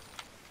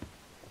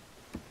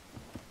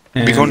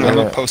 We And, going to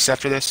the yeah. post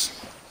after this?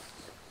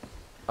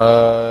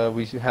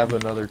 We have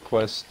another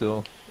quest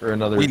still, or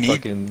another We need-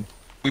 fucking.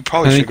 We I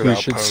probably think should go we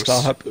to should outpost.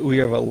 stop. We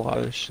have a lot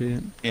of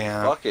shit.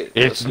 Yeah. Fuck it.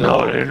 It's Let's go.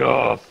 not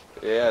enough.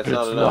 Yeah, it's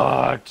not It's enough.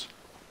 not.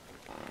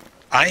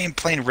 I ain't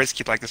playing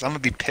risky like this. I'm gonna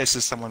be pissed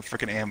if someone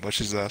freaking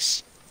ambushes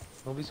us.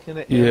 Nobody's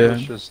gonna Yeah.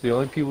 ambush us. The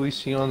only people we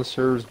see on the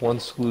server is one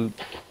sloop.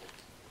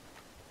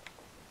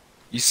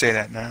 You say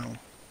that now.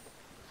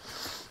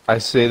 I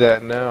say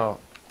that now.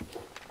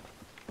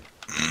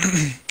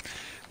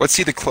 Let's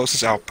see the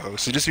closest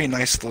outpost. It'd just be a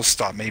nice little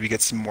stop. Maybe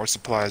get some more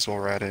supplies while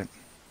we're at it.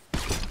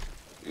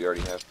 We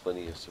already have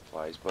plenty of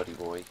supplies, buddy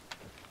boy.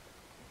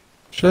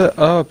 Shut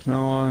up,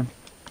 Noah.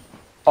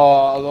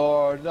 Oh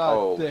Lord,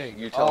 Oh, nothing.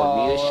 you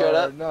telling me to shut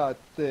up?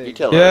 Nothing. You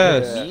telling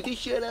Yes. me to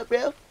shut up,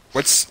 bro?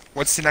 What's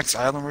the next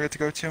island we have to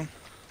go to?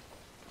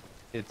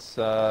 It's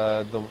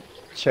the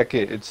check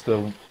it. It's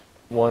the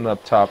one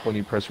up top when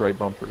you press right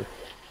bumper.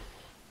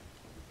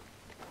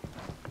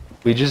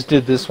 We just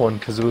did this one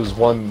because it was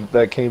one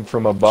that came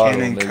from a bottle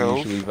Cannon and they're Cove?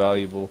 usually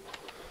valuable.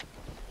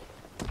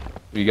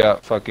 We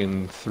got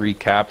fucking 3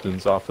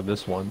 captains off of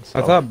this one. So.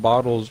 I thought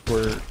bottles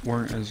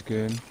weren't as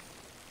good.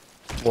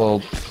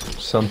 Well,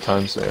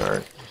 sometimes they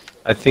aren't.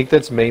 I think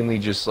that's mainly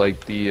just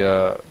like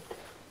the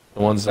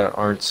ones that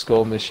aren't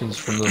skull missions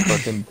from the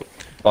fucking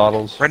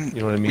bottles. Brendan,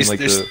 You know what I mean? is- Like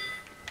there's- the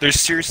There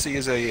seriously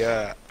is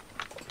a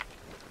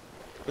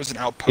there's an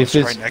outpost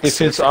if right next it's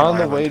to it's the freaking on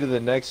the island. way to the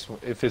next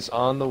if it's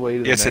on the way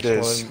to the Yes, it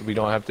next is. one, we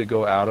don't have to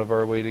go out of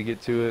our way to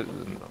get to it.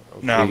 Then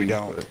No, we okay,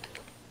 don't. but-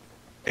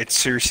 It's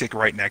seriously like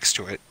right next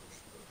to it.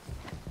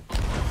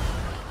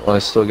 Well, I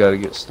still got to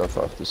get stuff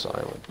off this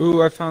island.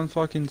 Ooh, I found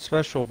fucking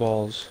special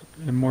balls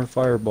and more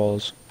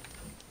fireballs.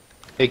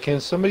 Hey,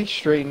 can somebody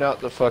straighten out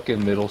the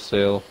fucking middle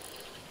sail?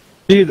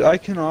 Dude, I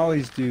can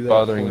always do that.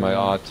 Bothering for my you.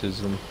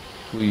 autism,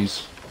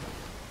 please.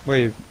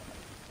 Wait,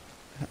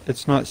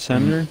 it's not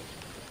center?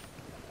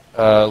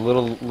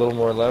 Little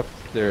more left.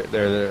 There,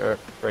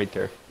 right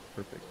there.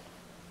 Perfect.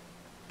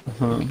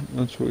 Huh,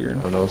 that's weird.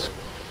 I don't know. It's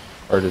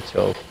hard to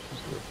tell. 'Cause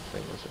the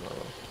thing wasn't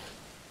on.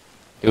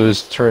 It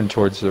was turned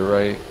towards the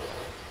right.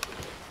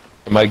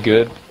 Am I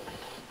good?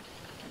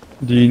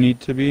 Do you need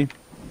to be?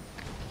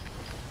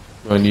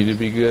 Do I need to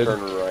be good?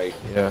 Turn right.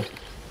 Yeah.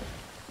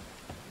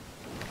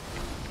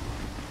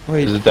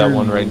 Wait, Is it that turn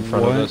one right in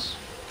front what? of us?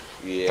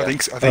 Yeah. I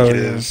think it Oh,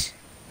 is.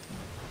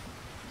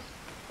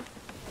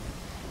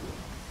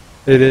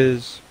 It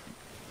is.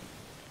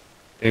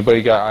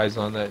 Anybody got eyes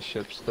on that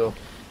ship still?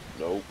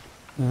 Nope.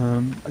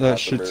 That the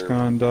shit's bird.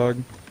 gone, dog.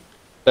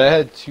 That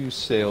had 2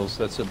 sails.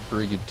 That's a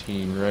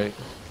brigantine, right?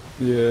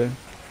 Yeah.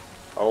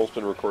 I've almost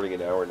been recording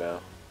an hour now.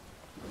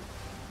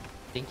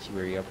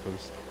 Sanctuary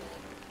outpost.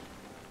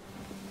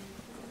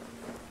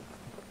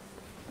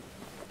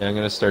 Yeah, I'm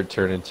gonna start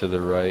turning to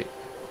the right.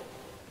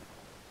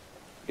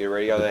 Get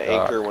ready on The that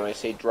dock. anchor when I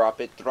say drop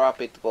it,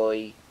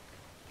 boy.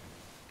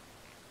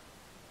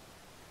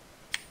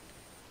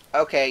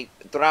 Okay,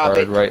 drop Hard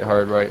it. right,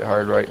 hard right,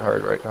 hard right,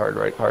 hard right, hard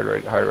right, hard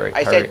right, hard right.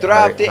 I hard said right, drop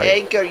hard the right, hard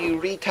right. anchor, you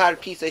retard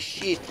piece of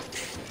shit.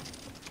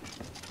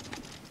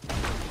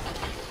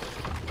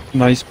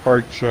 Nice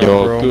park shot,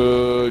 You're bro.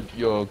 good,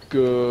 you're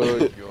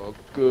good, you're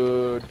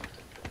good.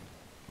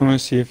 I'm gonna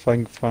see if I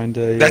can find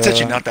a. That's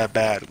actually not that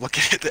bad. Look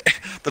at it.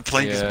 The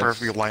plane is Yeah,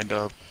 perfectly lined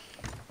up.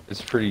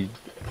 It's pretty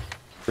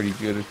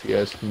good if you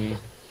ask me.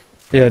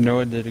 Yeah,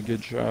 Noah did a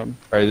good job.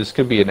 Alright, this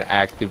could be an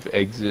active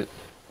exit.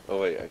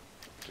 Oh wait, I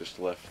just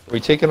left. Are we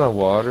taking on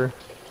water?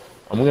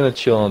 I'm gonna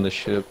chill on the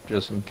ship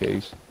just in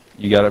case.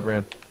 You got it,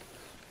 Brand?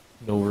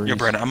 No worries. Yeah,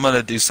 Brandon, I'm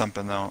gonna do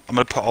something though. I'm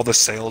gonna put all the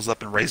sails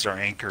up and raise our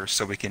anchor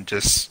so we can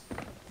just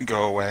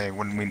go away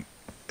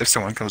if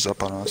someone comes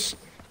up on us.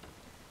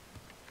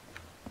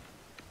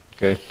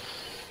 Okay.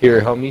 Here,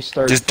 help me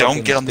start. Just don't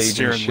fucking get on the staging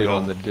steering shit wheel.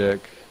 on the deck.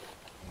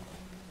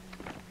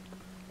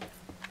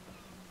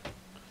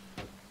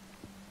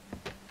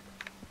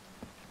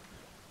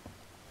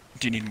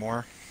 Do you need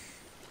more?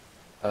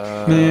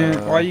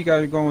 Man, why you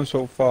guys going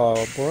so far,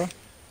 bro?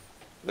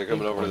 They're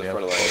coming over to the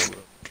front of the island.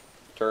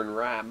 Turn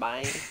right,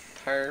 man.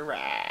 Turn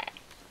right.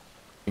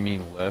 You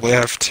mean left?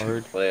 Left.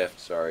 Hard? Left,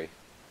 sorry.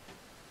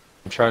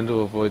 I'm trying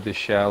to avoid the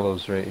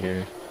shallows right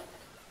here.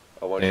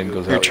 I want And you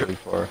goes to out really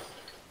far.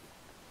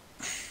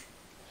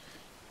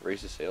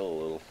 raise the sail a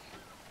little.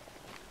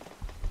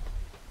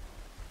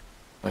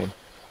 Fine.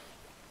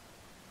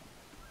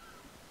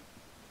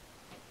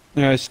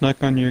 Yeah, I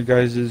snuck on your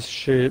guys'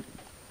 ship.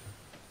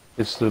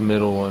 It's the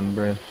middle one,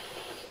 Brand.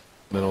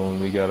 Middle one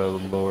we gotta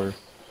lower.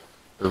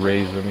 Or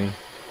raise, I mean.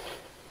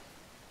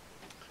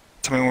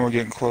 Tell me when we're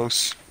getting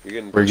close. You're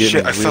getting. We're getting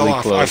Shit, I really fell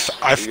off. close.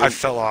 I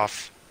fell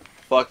off.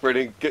 Fuck,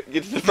 Brendan. Get to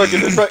the front. Get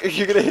to the front.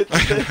 You're gonna hit the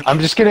thing. I'm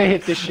just gonna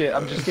hit this shit.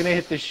 I'm just gonna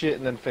hit this shit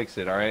and then fix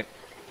it, alright?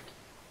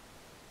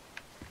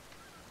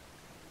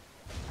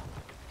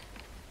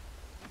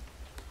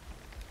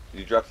 Did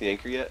you drop the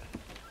anchor yet?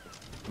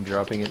 I'm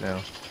dropping it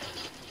now.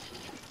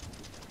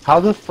 How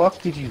the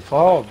fuck did you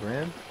fall,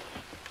 Brand?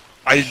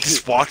 I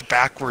just walked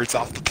backwards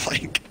off the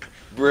plank.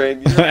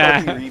 Bren, you're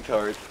a fucking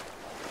retard.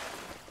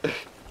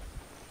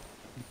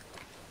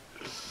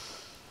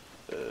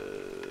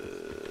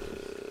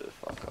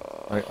 Fuck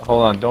off. Alright,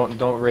 hold on,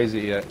 don't raise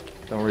it yet.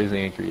 Don't raise the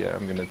anchor yet.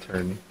 I'm gonna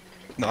turn.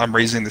 No, I'm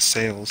raising the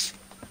sails.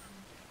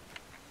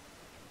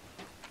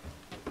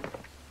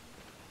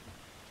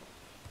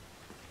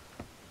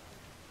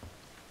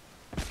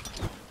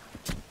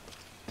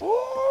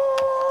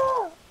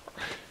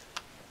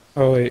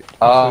 Oh wait.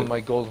 My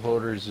gold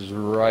holders is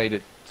right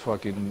at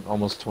fucking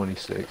almost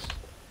 26.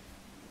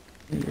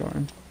 Where you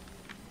going?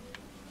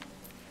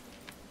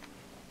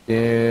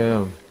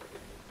 Damn.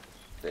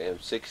 Damn,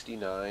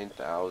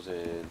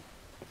 69,000.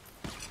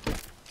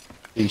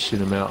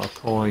 Decent amount of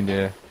coin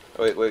there.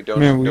 Oh, wait, don't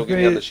Man, get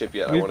me on the ship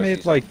yet. I we've want to see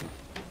made like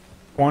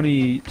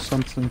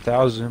 20-something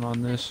thousand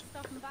on this.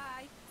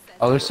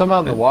 Oh, there's some out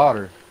in the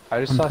water. I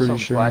just I'm saw pretty some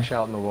sure. flash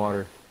out in the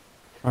water.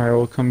 Alright,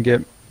 we'll come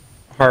get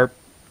Harp,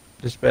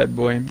 this bad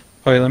boy.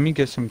 Oh, yeah, let me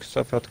get some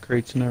stuff out the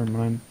crates. Never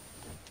mind.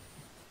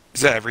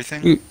 Is that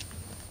everything? Ooh.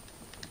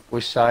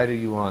 Which side are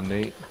you on,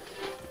 Nate?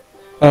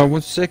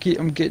 1 second,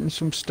 I'm getting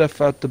some stuff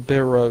out the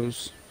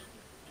barrows.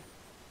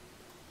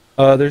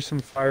 There's some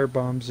fire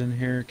bombs in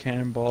here,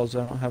 cannonballs.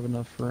 I don't have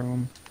enough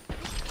room.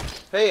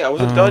 Hey, I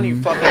wasn't done,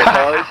 you fucking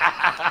retard.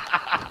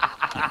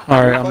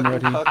 Alright, You I'm fucking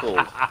ready. cuckold.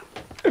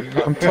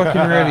 I'm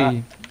fucking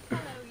ready.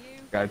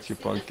 Got you,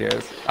 punk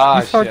ass. Ah,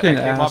 You shit. fucking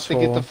I came off to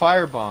get asshole. the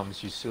fire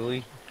bombs, you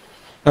silly.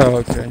 Oh,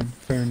 okay.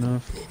 Fair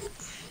enough.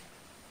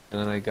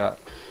 And then I got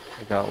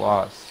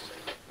lost.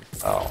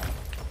 Oh.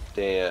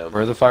 Damn.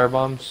 Where are the fire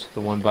bombs?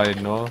 The one by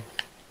Noah?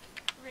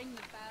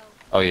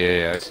 Oh,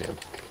 yeah, I see him.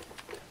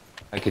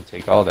 I could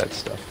take all that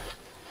stuff.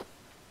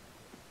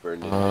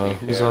 Brendan,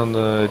 be Who's fair. on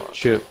the Oh,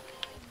 ship?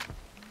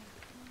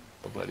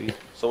 Nobody.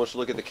 Someone should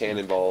look at the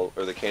cannonball,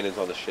 or the cannons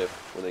on the ship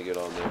when they get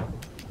on there.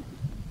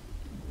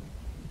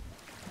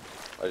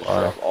 I just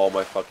Wow. dropped all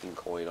my fucking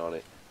coin on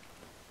it.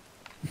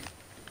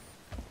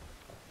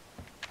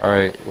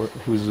 Alright,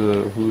 who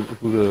the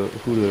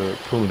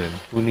poonin'?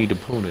 Who need a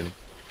poonin'?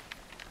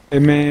 Hey,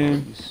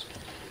 man.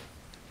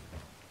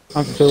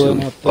 I'm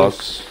filling up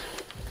this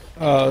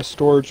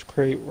storage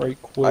crate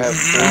right quick. I have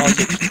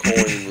 46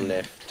 coin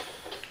left.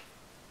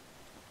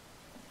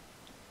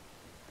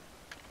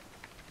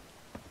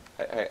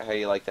 How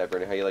you like that,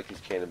 Brendan? How you like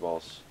these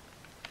cannonballs?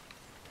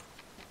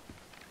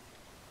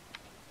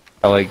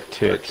 I like Or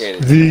tits.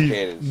 cannons. These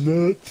Cannons.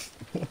 nuts.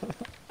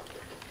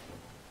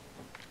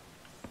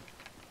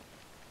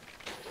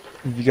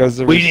 Have you guys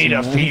ever We seen need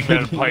a that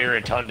female video?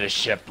 pirate on the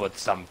ship with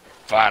some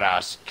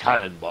fat-ass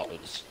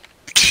cannonballs.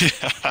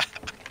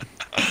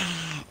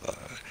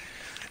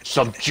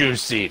 Some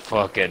juicy,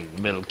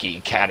 fucking,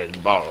 milky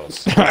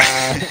cannonballs.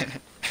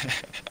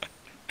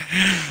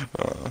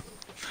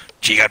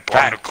 She got Fat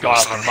barnacles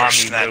goth on her mommy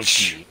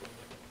snatch. milky.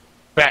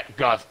 Fat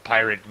goth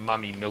pirate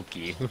mummy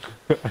milky.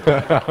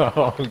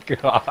 Oh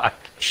god.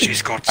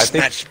 She's got I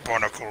think- snatched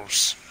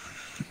barnacles.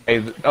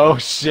 Hey, oh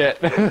shit.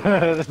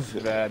 This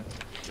is bad.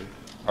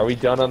 Are we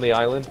done on the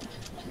island?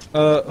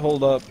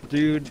 Hold up,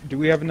 dude. Do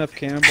we have enough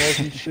cannonballs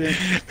and shit?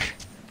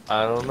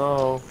 I don't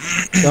know.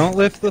 Don't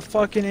lift the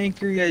fucking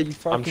anchor yet, you I'm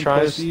fucking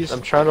trying pussies. to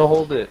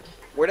hold it.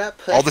 Where that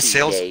pussy All the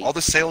sails, gate? all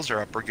the sails are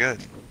up. We're good.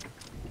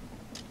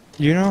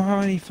 You know how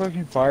many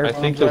fucking fire I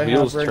bombs think the have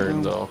wheels right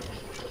turn now? though.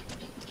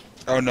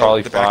 Oh no,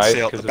 Probably the back 5,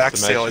 sail. 'cause The back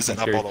it's the sail magic isn't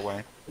up carry. all the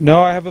way.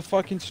 No, I have a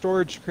fucking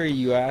storage crate,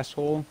 you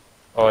asshole.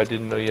 Oh, I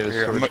didn't know you had a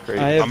Here, storage crate.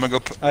 I have, I'm gonna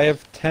go. I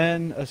have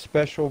 10, a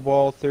special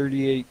ball,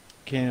 38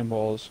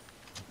 cannonballs.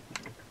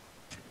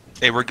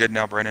 Hey, we're good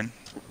now, Brennan.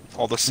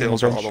 All the and a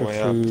sales are all bunch the of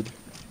way up. food.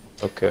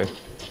 Okay.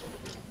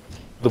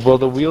 Well,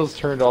 the wheels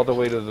turned all the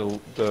way to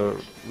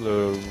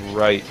the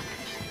right.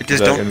 Just Is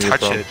that don't gonna be a touch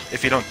problem? it.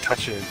 If you don't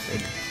touch it,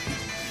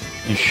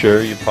 You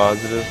sure? You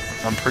positive?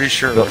 I'm pretty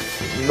sure.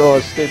 No,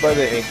 stay by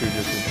the anchor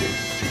just in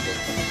case.